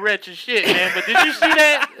sorry I read your shit, man. But did you see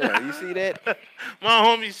that? Yeah, you see that? My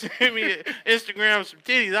homie sent me Instagram some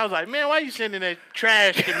titties. I was like, man, why you sending that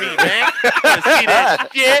trash to me, man? To see that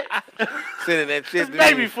shit. Sending that shit It's to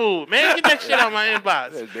baby me. food, man. Get that shit out my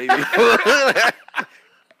inbox. That's baby food.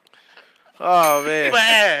 Oh, man. My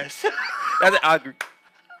ass. I agree.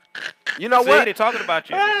 You know See, what? they talking about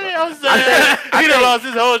you. Hey, I'm saying, he done lost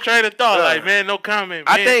his whole train of thought. Like, man, no comment,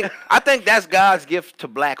 man. I think that's God's gift to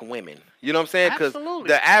black women. You know what I'm saying? Because Absolutely.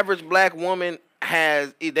 the average black woman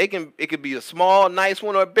it could be a small nice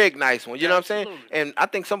one or a big nice one. You know what I'm saying? Absolutely. And I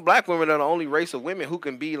think some black women are the only race of women who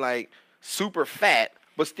can be like super fat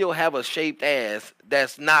but still have a shaped ass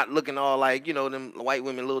that's not looking all like, them white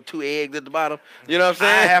women, little 2 eggs at the bottom. You know what I'm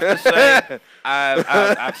I saying? have to say,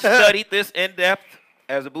 I've studied this in depth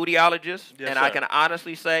as a bootyologist, Yes, and I sir. can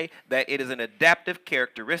honestly say that it is an adaptive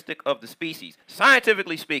characteristic of the species,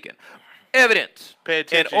 scientifically speaking. Evidence. Pay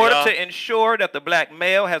attention, In order y'all. to ensure that the black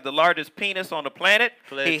male has the largest penis on the planet,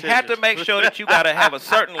 Pay he had to attention. make sure that you got to have a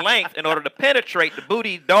certain length in order to penetrate the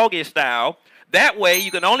booty doggy style. That way,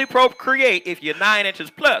 you can only procreate if you're 9 inches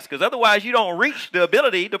plus, because otherwise you don't reach the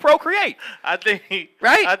ability to procreate. I think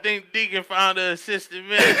Right? I think Deacon found the assistant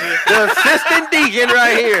manager. The assistant deacon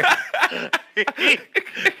right here.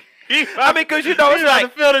 I mean, because it's He's like to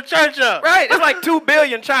fill the church up. right, it's like 2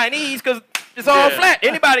 billion Chinese because it's all Yeah. flat.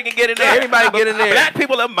 Anybody can get in there. Anybody get in there. Black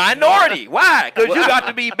people are minority. Why? Because you got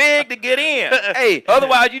to be big to get in. Hey,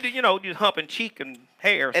 Otherwise, you humping cheek and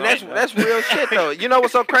hair. or and something. that's real shit though. You know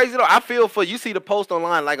what's so crazy though? I feel for you see the post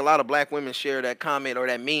online, like a lot of black women share that comment or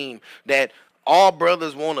that meme that all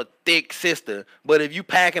brothers want a thick sister, but if you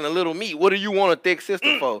packing a little meat, what do you want a thick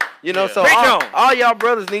sister for? You know, Yeah. so Preach on. all y'all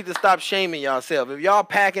brothers need to stop shaming yourself. If y'all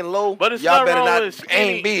packing low, But it's y'all not better wrong not with skinny.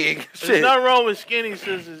 aim big. There's Shit. nothing wrong with skinny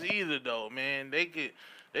sisters either, though, man. They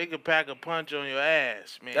could pack a punch on your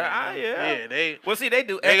ass, man. Yeah. Yeah, they Well, see, they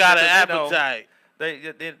do. they extra got an 'cause they know- appetite.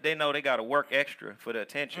 They know they got to work extra for the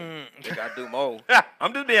attention. Mm. They got to do more.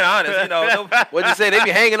 I'm just being honest. What'd you say? They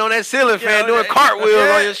be hanging on that ceiling fan know, doing they- cartwheels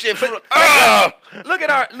yeah. on your shit. Look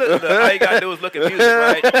at look. All you gotta do is look at music,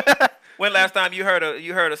 right? When last time you heard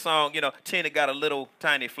a song? Tina got a little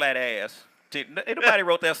tiny flat ass. Ain't nobody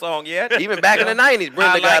wrote that song yet. Even back in the 90s,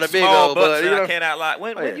 Brenda I got like a big small old butts butt. and You know? I cannot lie.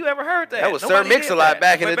 When yeah. you ever heard that? That was Sir Nobody did Mix-a-Lot that.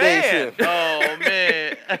 back in the But day, man, shit. Oh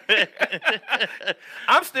man.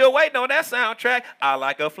 I'm still waiting on that soundtrack. I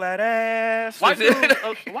like a flat ass.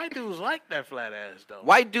 White dudes like that flat ass though.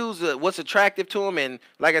 White dudes, what's attractive to them, and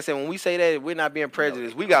like I said, when we say that, we're not being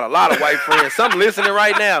prejudiced. We got a lot of white friends. Some listening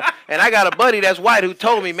right now, and I got a buddy that's white who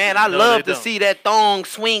told me, man, I No, love they to don't. see that thong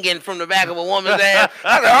swinging from the back of a woman's ass.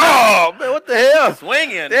 I go, oh man, what the hell?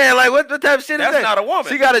 Swinging. Yeah, like what type of shit is That's that? not a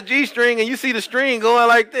woman. She got a G-string, and you see the string going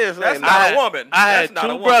like this. That's Like, not a woman. I That's had not a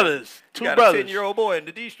two woman. brothers. You Two got brothers. a 10-year-old boy in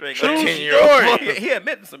the D-string. True 10-year-old. story. He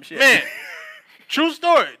admitting some shit. Man, true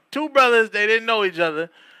story. Two brothers, they didn't know each other.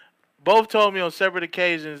 Both told me on separate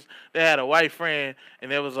occasions they had a white friend,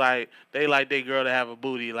 and it was like they like their girl to have a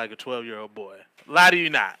booty like a 12-year-old boy. Lie to you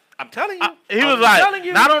not. I'm telling you. He was I'm like, telling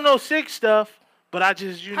you. not on no sick stuff, but I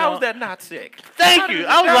just, you know. How is that not sick? Thank you.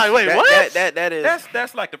 I was like, wait, what? That is.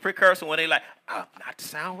 That's like the precursor when they like, oh, not to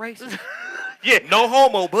sound racist. Yeah. No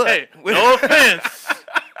homo, but Hey, no offense,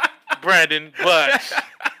 Brandon, but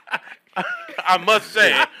I must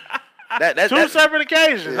say, two separate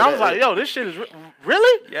occasions. I was like, yo, this shit is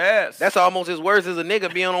really? Yes. That's almost as worse as a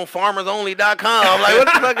nigga being on farmersonly.com. I'm like,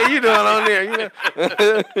 what the fuck are you doing on there? You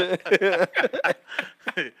know?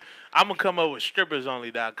 I'm going to come up with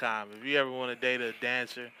strippersonly.com. If you ever want to date a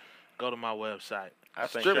dancer, go to my website. I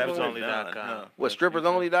think strippersonly.com. What,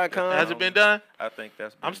 strippersonly.com? Has it been done? I think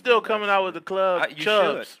that's. I'm still coming out with the club You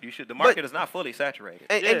chubs. should. You should. The market is not fully saturated.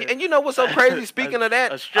 And you know what's so crazy? Speaking of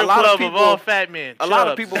that, A strip lot club of people, of all fat men. a lot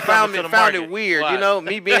of Chubs people coming to the found it market. weird. Why? You know,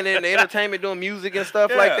 me being in the entertainment, doing music and stuff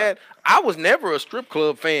like Yeah. that. I was never a strip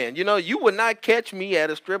club fan. You know, you would not catch me at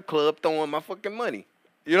a strip club throwing my fucking money.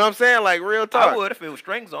 You know what I'm saying? Like real talk. I would if it was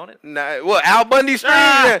strings on it. Nah, well, Al Bundy string.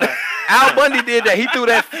 Al Bundy did that. He threw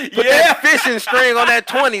that, put that fishing string on that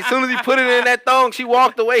 20. As soon as he put it in that thong, she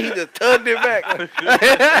walked away. He just tugged it back.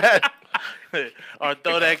 Or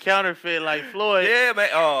throw that counterfeit like Floyd. Yeah, man.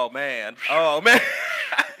 Oh man.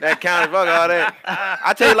 That counterfeit, fuck all that.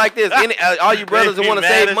 I tell you like this, all you brothers who want to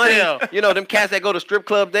save money, you know, them cats that go to strip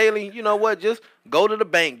club daily, you know what? Just go to the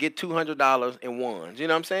bank, get $200 in ones. You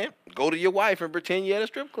know what I'm saying? Go to your wife and pretend you're at a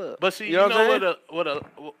strip club. But see, you know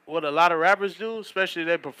what a lot of rappers do, especially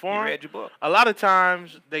they perform. You read your book. A lot of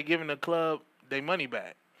times they giving the club their money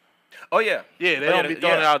back. Oh yeah. Yeah, they don't be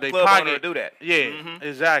throwing it out their club pocket. owner do that. Yeah,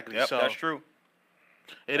 exactly. Yep, so that's true.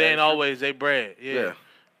 It ain't always they bread. Yeah.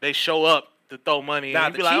 They show up to throw money. Now,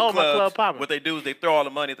 And the you be like, cheap oh, my club clubs, popping. what they do is they throw all the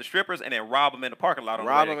money at the strippers and then rob them in the parking lot.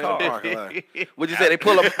 Rob them in the parking lot. What'd you say? They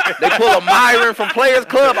pull a Myron from Players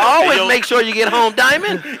Club. Always make sure you get home,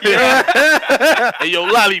 Diamond. Hey, yo,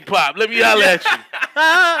 lollipop, let me holler at you.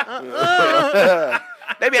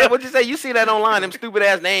 What'd you say? You see that online, them stupid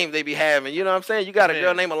ass names they be having. You know what I'm saying? You got a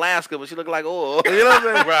girl named Alaska, but she look like oil. You know what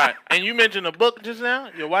I'm saying? Right. And you mentioned a book just now.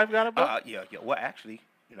 Your wife got a book? Yeah. Well, actually,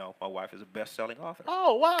 you know, my wife is a best-selling author.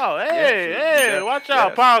 Oh, wow. Hey, watch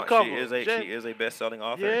out. Power couple. She is a best-selling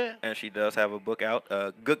author. Yeah. And she does have a book out,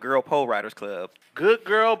 Good Girl Pole Riders Club. Good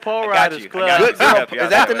Girl Pole Riders Club. Good Girl. Is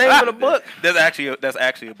that the name of the book? That's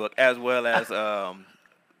actually a book, as well as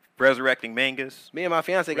Resurrecting Mingus. Me and my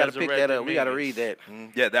fiance got to pick that up. We got to read that.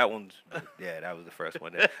 Yeah, that was the first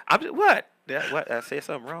one. I'm just, what? What? I said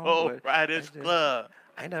something wrong? Pole Riders Club.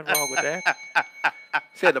 Ain't nothing wrong with that.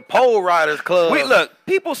 Said the Pole Riders Club. Look,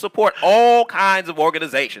 people support all kinds of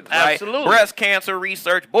organizations, right? Absolutely. Breast cancer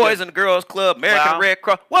research, Boys and Girls Club, American Red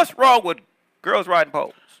Cross. What's wrong with girls riding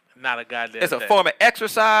poles? Not a goddamn It's a thing. form of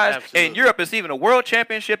exercise. Absolutely. In Europe, it's even a world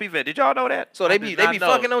championship event. Did y'all know that? So they be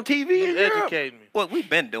fucking on TV in Europe? Educate me. Well, we've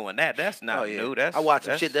been doing that. That's not new. I watched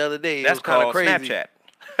some shit the other day. That's it was kind of called crazy. Snapchat.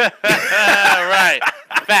 Right.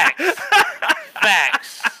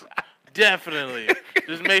 Facts. Definitely.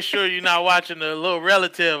 Just make sure you're not watching the little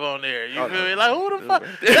relative on there. You feel me? Like, who the fuck?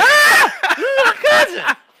 This is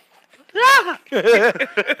my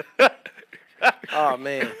cousin. Oh,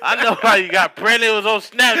 man. I know how you got printed. It was on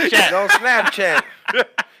Snapchat. On Snapchat.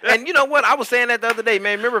 And you know what? I was saying that the other day,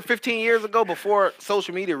 man. Remember 15 years ago, before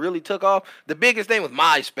social media really took off, the biggest thing was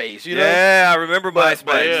MySpace, you know? Yeah, I remember MySpace.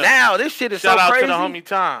 But now, this shit is Shout so out crazy. to the homie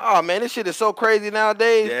Tom. Oh, man, this shit is so crazy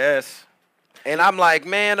nowadays. Yes. And I'm like,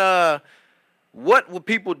 man, what would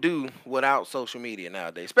people do without social media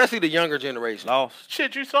nowadays? Especially the younger generation. Lost.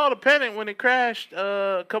 Shit, you saw the pennant when it crashed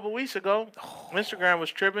a couple weeks ago. Instagram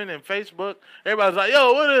was tripping and Facebook. Everybody was like,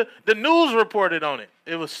 yo, what the news reported on it.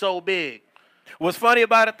 It was so big. What's funny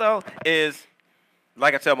about it, though, is,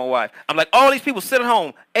 like I tell my wife, I'm like, all these people sit at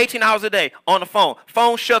home 18 hours a day on the phone.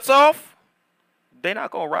 Phone shuts off, they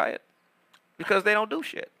not going to riot because they don't do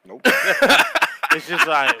shit. Nope. It's just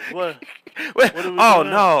like, what do we do oh, now?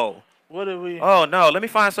 no. What do we? Oh, no. Let me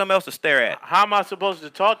find something else to stare at. How am I supposed to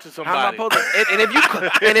talk to somebody? How am I supposed to,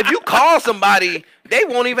 and if you call somebody, they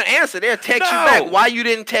won't even answer. They'll text you back. Why you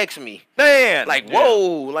didn't text me? Man. Like,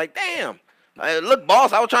 whoa. Like, damn. Look,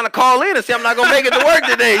 boss, I was trying to call in and say I'm not going to make it to work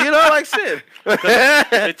today. You know, like shit.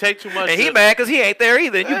 It takes too much. And he mad because he ain't there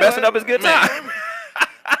either. And you messing up his good time.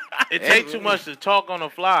 It takes too much to talk on the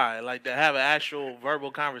fly, like to have an actual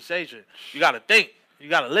verbal conversation. You got to think. You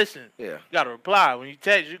got to listen. Yeah. You got to reply. When you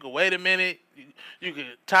text, you can wait a minute. You can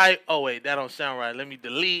type. Oh, wait, that don't sound right. Let me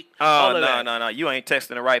delete. Oh, no. You ain't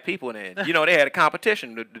texting the right people then. You know, they had a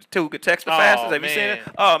competition. The two could text the fastest. Have you seen it?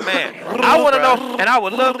 Oh, man. I want to know, and I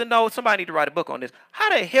would love to know, somebody need to write a book on this. How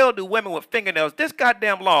the hell do women with fingernails this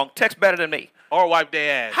goddamn long text better than me? Or wipe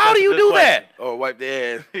their ass. How do you do that? Or wipe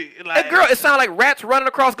their ass. Like, girl, it sounds like rats running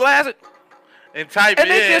across glasses. And type and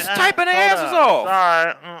they just typing their asses off.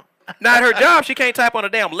 Sorry. Not her job. She can't type on a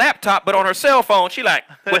damn laptop, but on her cell phone, she like,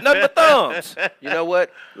 with nothing but thumbs. You know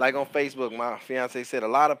what? Like on Facebook, my fiance said a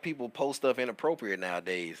lot of people post stuff inappropriate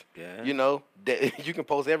nowadays. Yeah. You know, you can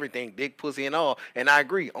post everything, dick, pussy, and all. And I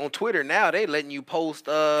agree. On Twitter now, they letting you post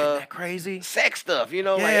Isn't that crazy? sex stuff. You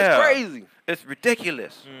know, like Yeah. it's crazy. It's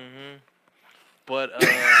ridiculous. Mm-hmm. But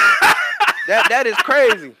that is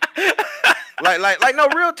crazy. Like no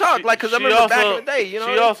real talk. Like, cause I remember back in the day, you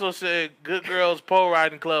know. She also said, "Good Girls Pole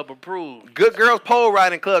Riding Club approved." Good Girls Pole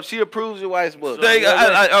Riding Club. She approves your wife's book.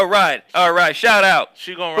 All right. Shout out.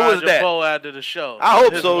 She gonna Who ride is your that? pole after the show. I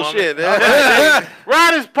hope His so. woman. Shit.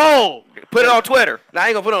 Ride his pole. Put it on Twitter. Now I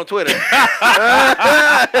ain't gonna put it on Twitter.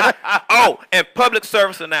 Oh, and public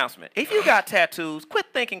service announcement. If you got tattoos, quit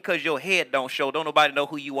thinking because your head don't show. Don't nobody know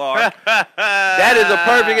who you are. That is a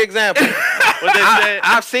perfect example. What they said?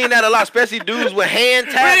 I've seen that a lot, especially dudes with hand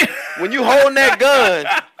tap. When you holding that gun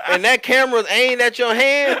and that camera's aimed at your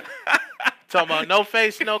hand. Talking about no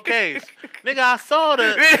face, no case. Nigga, I saw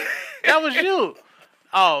that was you.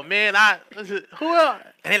 Oh, man, who else?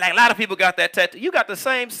 And they like, a lot of people got that tattoo. You got the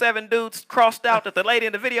same 7 dudes crossed out that the lady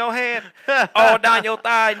in the video had, all down your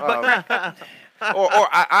thigh. Or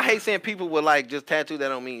I hate seeing people with like just tattoos that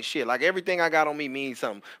don't mean shit. Like everything I got on me means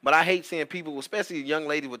something. But I hate seeing people, especially young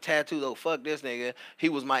ladies with tattoos. Oh, fuck this nigga. He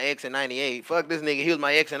was my ex in '98. Fuck this nigga. He was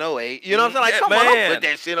my ex in '08. You know what I'm saying? Like, come on, don't put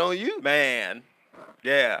that shit on you. Man.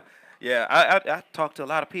 Yeah. I talk to a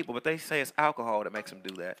lot of people, but they say it's alcohol that makes them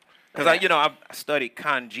do that. Because I studied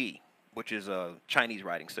kanji, which is a Chinese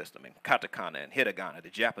writing system, and katakana and hiragana, the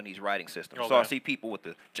Japanese writing system. Okay. So I see people with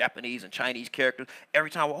the Japanese and Chinese characters. Every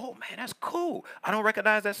time, oh, man, that's cool. I don't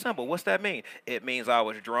recognize that symbol. What's that mean? It means I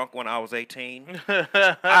was drunk when I was 18.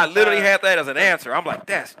 I literally had that as an answer. I'm like,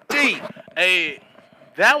 that's deep. Hey,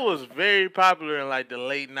 that was very popular in, like, the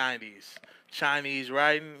late 90s. Chinese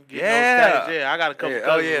writing, I got a couple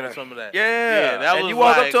cousins with some of that. That was you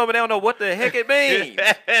walk up to them and they don't know what the heck it means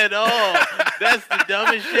at all. That's the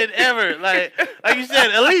dumbest shit ever. Like you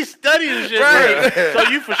said, at least study the shit, right? So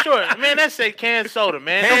you for sure, man. That say canned soda,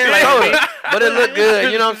 man. Canned soda, but it look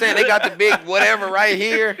good. You know what I'm saying? They got the big whatever right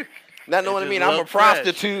here. Not know what I mean. I'm a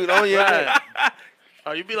prostitute. Oh yeah.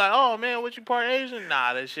 Or you be like, oh man, what you part Asian?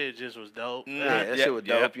 Nah, that shit just was dope. Yeah, that shit was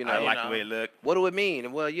dope. You know, I like the way it looked. What do it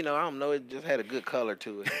mean? Well, I don't know. It just had a good color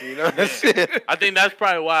to it. You know, I think that's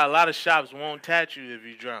probably why a lot of shops won't tattoo you if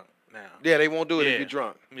you're drunk now. Yeah, they won't do it if you're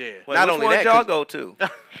drunk. Yeah. Well, not only that, y'all go to.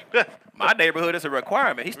 My neighborhood is a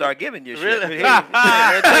requirement. He started giving you shit. Really?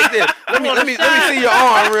 Let me see your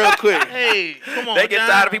arm real quick. Hey, come on. They get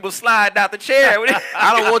tired of people sliding out the chair.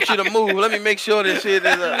 I don't want you to move. Let me make sure this shit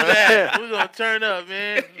is we're gonna turn up,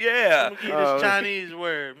 man. Yeah. Keep this Chinese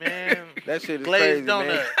word, man. That shit is glazed crazy, donut.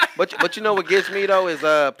 Man. But you know what gets me though is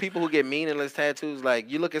people who get meaningless tattoos.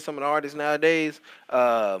 Like you look at some of the artists nowadays,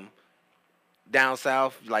 down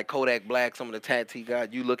south, like Kodak Black, some of the tats he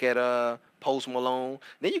got. You look at Post Malone.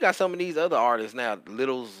 Then you got some of these other artists now,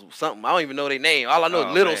 Little something. I don't even know their name. All I know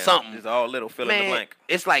is Little something. It's all Little fill in the blank.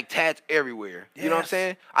 It's like tats everywhere. You know what I'm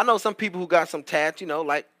saying? I know some people who got some tats,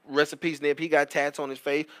 like rest in peace Nip. He got tats on his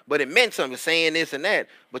face, but it meant something saying this and that.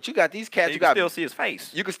 But you got these cats. You can still see his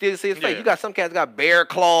face. You can still see his face. You got some cats got bear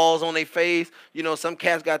claws on their face. Some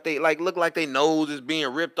cats got look like their nose is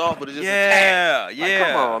being ripped off, but it's just a tat. Yeah. Like,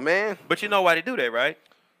 come on, man. But you know why they do that, right?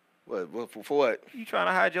 What for what? You trying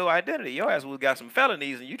to hide your identity. Your ass got some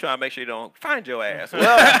felonies, and you trying to make sure you don't find your ass.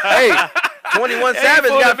 Well, hey, 21 Savage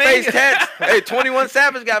got face tats. Hey, 21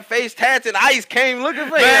 Savage got face tats, and ICE came looking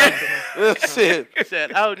for him. Shit.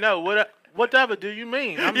 Said, oh no, whatever do you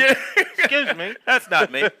mean? Excuse me. That's not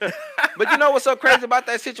me. But you know what's so crazy about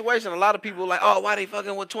that situation? A lot of people are like, oh, why they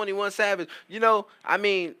fucking with 21 Savage? I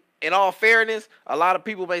mean, in all fairness, a lot of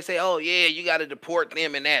people may say, oh, yeah, you got to deport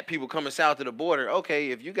them and that. People coming south of the border.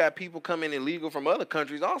 Okay, if you got people coming illegal from other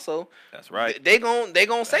countries also. That's right. They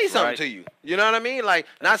gonna say something to you. You know what I mean? Like,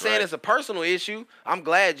 not saying it's a personal issue. I'm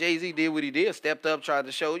glad Jay-Z did what he did. Stepped up, tried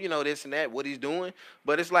to show, this and that, what he's doing.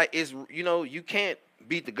 But it's like, you can't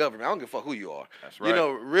beat the government. I don't give a fuck who you are. That's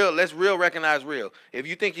right. Let's recognize real. If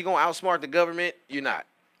you think you're going to outsmart the government, you're not.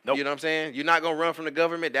 Nope. You know what I'm saying? You're not going to run from the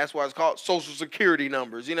government. That's why it's called Social Security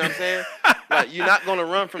numbers. You know what I'm saying? Like, you're not going to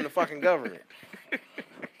run from the fucking government.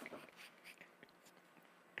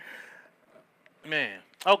 Man.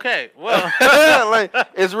 Okay. Well. Like,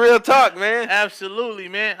 it's real talk, man. Absolutely,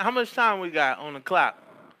 man. How much time we got on the clock?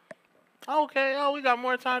 Okay. Oh, we got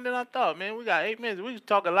more time than I thought, man. We got 8 minutes. We can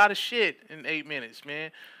talk a lot of shit in 8 minutes, man.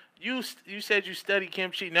 You said you study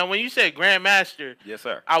kimchi. Now, when you said Grandmaster, yes,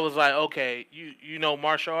 sir. I was like, okay, you know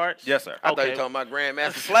martial arts? Yes, sir. I thought you were talking about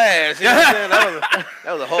Grandmaster Flash. You know what I'm saying?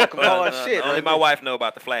 That was a whole hard shit. Only my wife know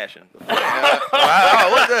about the flashing. What's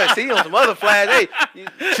that? See on some other flash. Hey,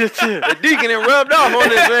 the deacon and rubbed off on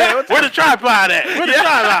this, man. Where the tripod at? Where the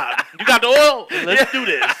tripod? You got the oil? Let's do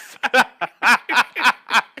this.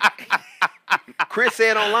 Chris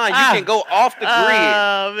said online, you can go off the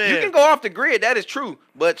grid. You can go off the grid. That is true.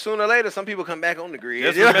 But sooner or later, some people come back on the grid.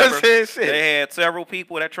 Just remember, they had several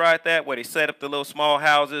people that tried that, where they set up the little small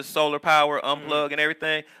houses, solar power, unplug, and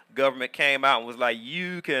everything. Government came out and was like,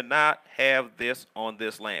 you cannot have this on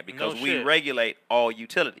this land because we regulate all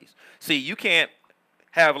utilities. See, you can't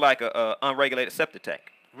have like a unregulated septic tank.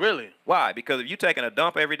 Really? Why? Because if you're taking a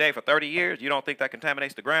dump every day for 30 years, you don't think that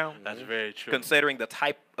contaminates the ground? That's very true. Considering the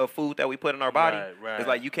type of food that we put in our body, it's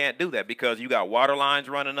like you can't do that because you got water lines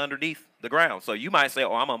running underneath the ground. So you might say,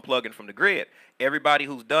 oh, I'm unplugging from the grid. Everybody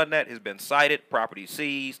who's done that has been cited, property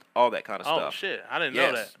seized, all that kind of stuff. Oh, shit. I didn't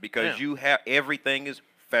know that. Because you have everything is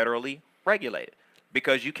federally regulated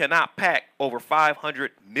because you cannot pack over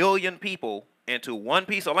 500 million people into one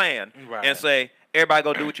piece of land and say, everybody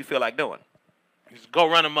go do what you feel like doing. Just go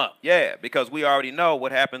run them up. Yeah, because we already know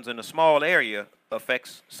what happens in a small area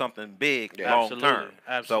affects something big long term.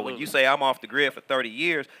 Absolutely. So when you say I'm off the grid for 30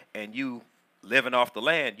 years and you living off the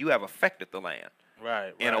land, you have affected the land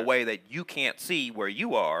in a way that you can't see where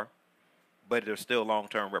you are, but there's still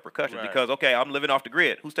long-term repercussions. Because, okay, I'm living off the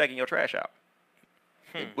grid. Who's taking your trash out?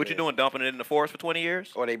 What you doing, dumping it in the forest for 20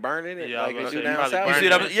 years? Or they burning it like they do down down south? You see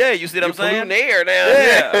what I'm, you see what I'm saying? Polluting the air down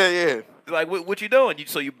yeah. Like, what you doing?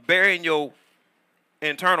 So you burying your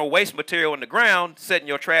internal waste material in the ground, setting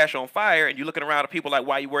your trash on fire, and you looking around at people like,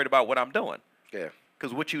 why you worried about what I'm doing? Yeah.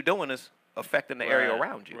 Because what you doing is affecting the area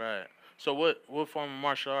around you. Right. So what form of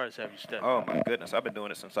martial arts have you studied? Oh, my goodness. I've been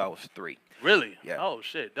doing it since I was 3. Really? Yeah. Oh,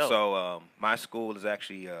 shit. Dope. So my school is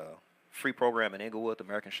actually a free program in Inglewood, the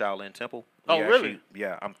American Shaolin Temple. Really?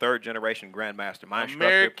 Yeah. I'm 3rd generation grandmaster. My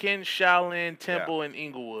American Shaolin Temple in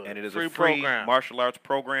Inglewood. And it is free a free program. martial arts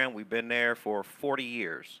program. We've been there for 40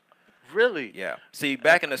 years. Really? Yeah. See,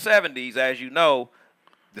 back in the 70s, as you know,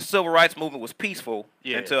 the civil rights movement was peaceful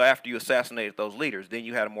until after you assassinated those leaders. Then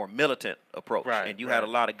you had a more militant approach. And you had a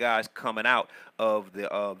lot of guys coming out of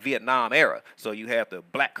the Vietnam era. So you had the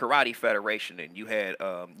Black Karate Federation, and you had,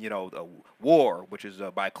 the War, which is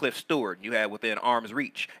by Cliff Stewart. You had Within Arm's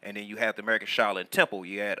Reach. And then you had the American Shaolin Temple.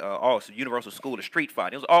 You had also Universal School of Street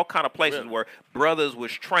Fighting. It was all kind of places where brothers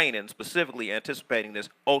was training, specifically anticipating this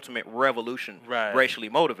ultimate revolution, racially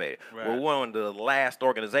motivated. We're one of the last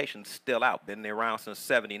organizations still out. Been around since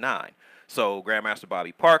 79. So Grandmaster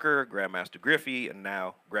Bobby Parker, Grandmaster Griffey, and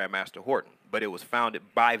now Grandmaster Horton. But it was founded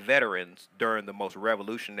by veterans during the most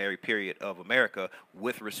revolutionary period of America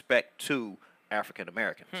with respect to African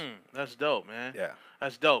Americans. That's dope, man. Yeah.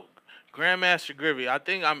 That's dope. Grandmaster Griffey, I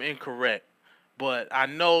think I'm incorrect, but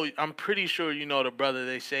I'm pretty sure you know the brother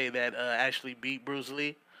they say that actually beat Bruce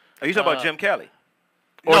Lee. Are you talking about Jim Kelly?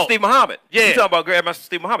 Or No. Steve Muhammad. Yeah. You talking about Grandmaster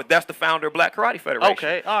Steve Muhammad. That's the founder of Black Karate Federation.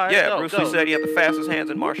 Okay, all right. Yeah, dope, Bruce Lee said he had the fastest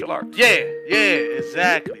hands in martial arts. Yeah,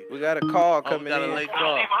 exactly. We got a call coming got a in. late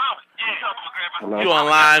call. Hello? You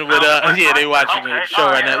online with they watching the show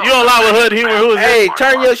right now. You online with Hood Humor? Who is Hey,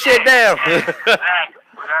 turn your shit down. This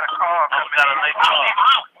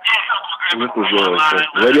is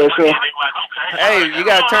a radio show? Hey, you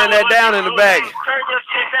gotta turn that down in the back.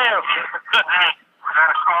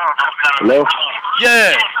 Hello?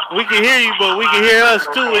 Yeah, we can hear you, but we can hear us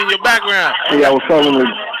too in your background. Yeah, I was calling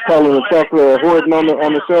to talk to Horton on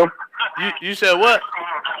the show. You said what?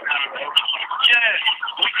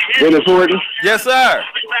 Dennis Horton? Yes, sir.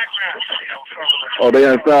 Oh,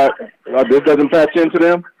 they inside. This doesn't patch into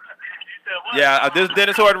them? Yeah, this is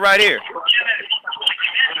Dennis Horton right here.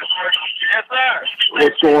 Yes, sir.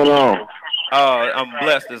 What's going on? I'm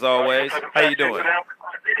blessed as always. How you doing?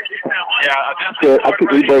 Good. I could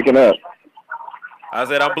be breaking up. I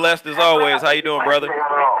said I'm blessed as always. How you doing, brother?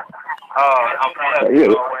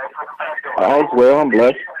 Yeah. All's well. I'm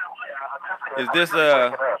blessed. Is this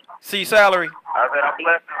C salary?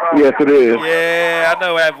 Yes, it is. Yeah, I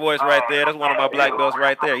know that voice right there. That's one of my black belts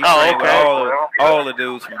right there. He's Oh, trained with okay. all the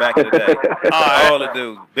dudes from back in the day. All the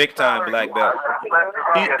dudes, big time black belt.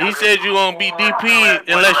 He said you gonna be DP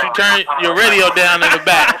unless you turn your radio down in the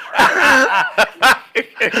back.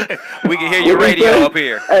 We can hear your radio up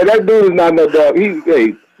here. Hey, that dude is not no dog.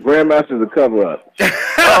 Grandmaster's a cover-up.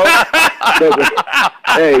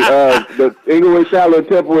 Hey, the Inglewood Shaolin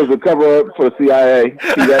Temple is a cover-up for CIA.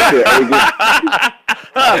 See, that's your agent.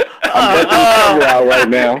 I'm letting him cover out right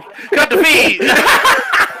now. Cut the feed.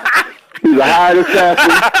 He's a hired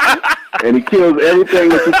assassin, and he kills everything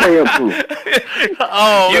that you pay him to.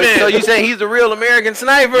 Oh man! So you say he's the real American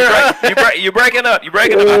sniper? You're breaking up. You're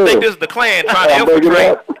breaking up. I think this is the Klan trying to I'm breaking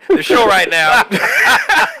infiltrate up. the show right now.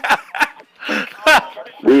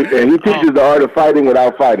 And he teaches the art of fighting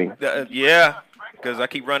without fighting. Yeah, because I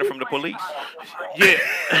keep running from the police. Yeah.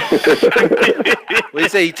 Well, you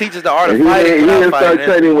say he teaches the art of And he fighting didn't without start fighting.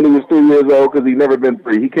 training when he was 3 years old because he never been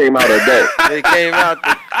free. He came out adult. He came out.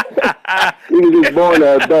 He was just born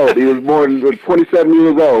an adult. He was born 27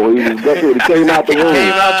 years old. He came out the womb.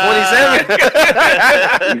 Came out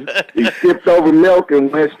 27. He skipped over milk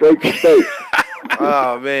and went straight to steak.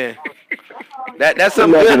 Oh man, that's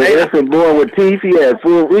some Nothing. good. An infant born with teeth. He had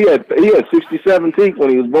 67 teeth when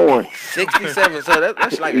he was born. 67. So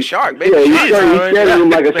that's like a shark, baby. Yeah, he carried him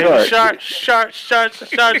like a shark. Shark.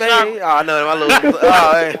 Baby. Oh, I know my little.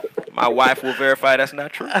 Oh, hey. My wife will verify that's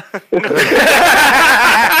not true.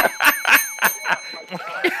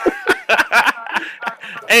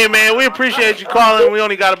 Hey, man, we appreciate you calling. We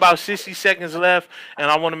only got about 60 seconds left, and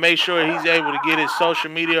I want to make sure he's able to get his social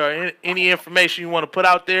media or any information you want to put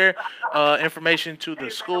out there, information to the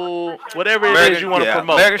school, whatever it is you want to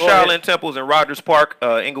promote. American Shaolin Temples in Rogers Park,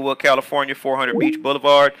 Inglewood, California, 400 Beach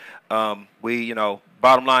Boulevard.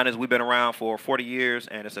 Bottom line is we've been around for 40 years,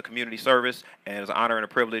 and it's a community service, and it's an honor and a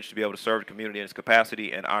privilege to be able to serve the community in its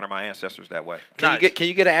capacity and honor my ancestors that way. Can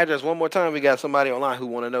you get an address one more time? We got somebody online who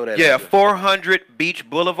want to know that. Yeah, address. 400 Beach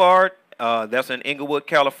Boulevard. That's in Inglewood,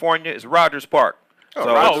 California. It's Rogers Park.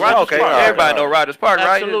 Rogers Park. Everybody know Rogers Park,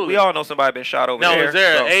 Absolutely. right? We all know somebody been shot over there. Now, is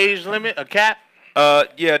there an age limit, a cap?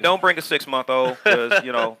 Yeah, don't bring a 6-month-old because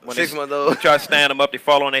when 6-month-old try to stand them up, they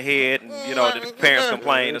fall on their head, and the parents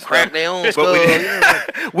complain and crack stuff. their own But skull.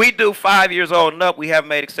 we do 5 years old and up. We have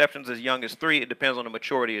made exceptions as young as 3. It depends on the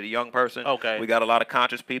maturity of the young person. Okay. We got a lot of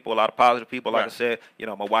conscious people, a lot of positive people. Like Right. I said,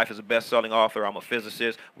 my wife is a best-selling author. I'm a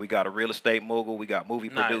physicist. We got a real estate mogul. We got movie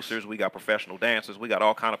Nice. producers. We got professional dancers. We got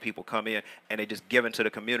all kind of people come in and they just give into the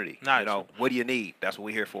community. Nice. What do you need? That's what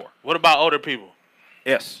we're here for. What about older people?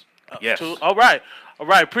 Yes. Yes. All right.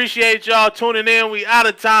 Appreciate y'all tuning in. We out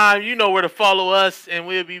of time. You know where to follow us, and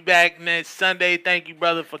we'll be back next Sunday. Thank you,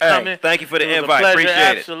 brother, for coming. Thank you for the It was a invite. pleasure.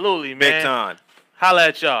 Appreciate Absolutely, it. man. Big time. Holla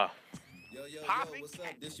at y'all. Yo, what's up?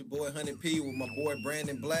 This your boy Huned P with my boy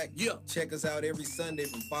Brandon Black. Yeah. Check us out every Sunday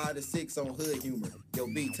from 5 to 6 on Hood Humor. Yo,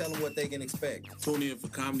 B, tell them what they can expect. Tune in for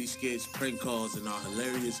comedy skits, prank calls, and our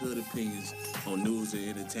hilarious hood opinions on news and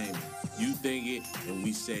entertainment. You think it, and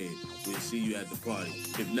we say it. We'll see you at the party.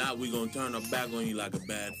 If not, we're going to turn our back on you like a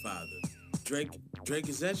bad father. Drake,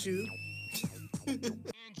 is that you?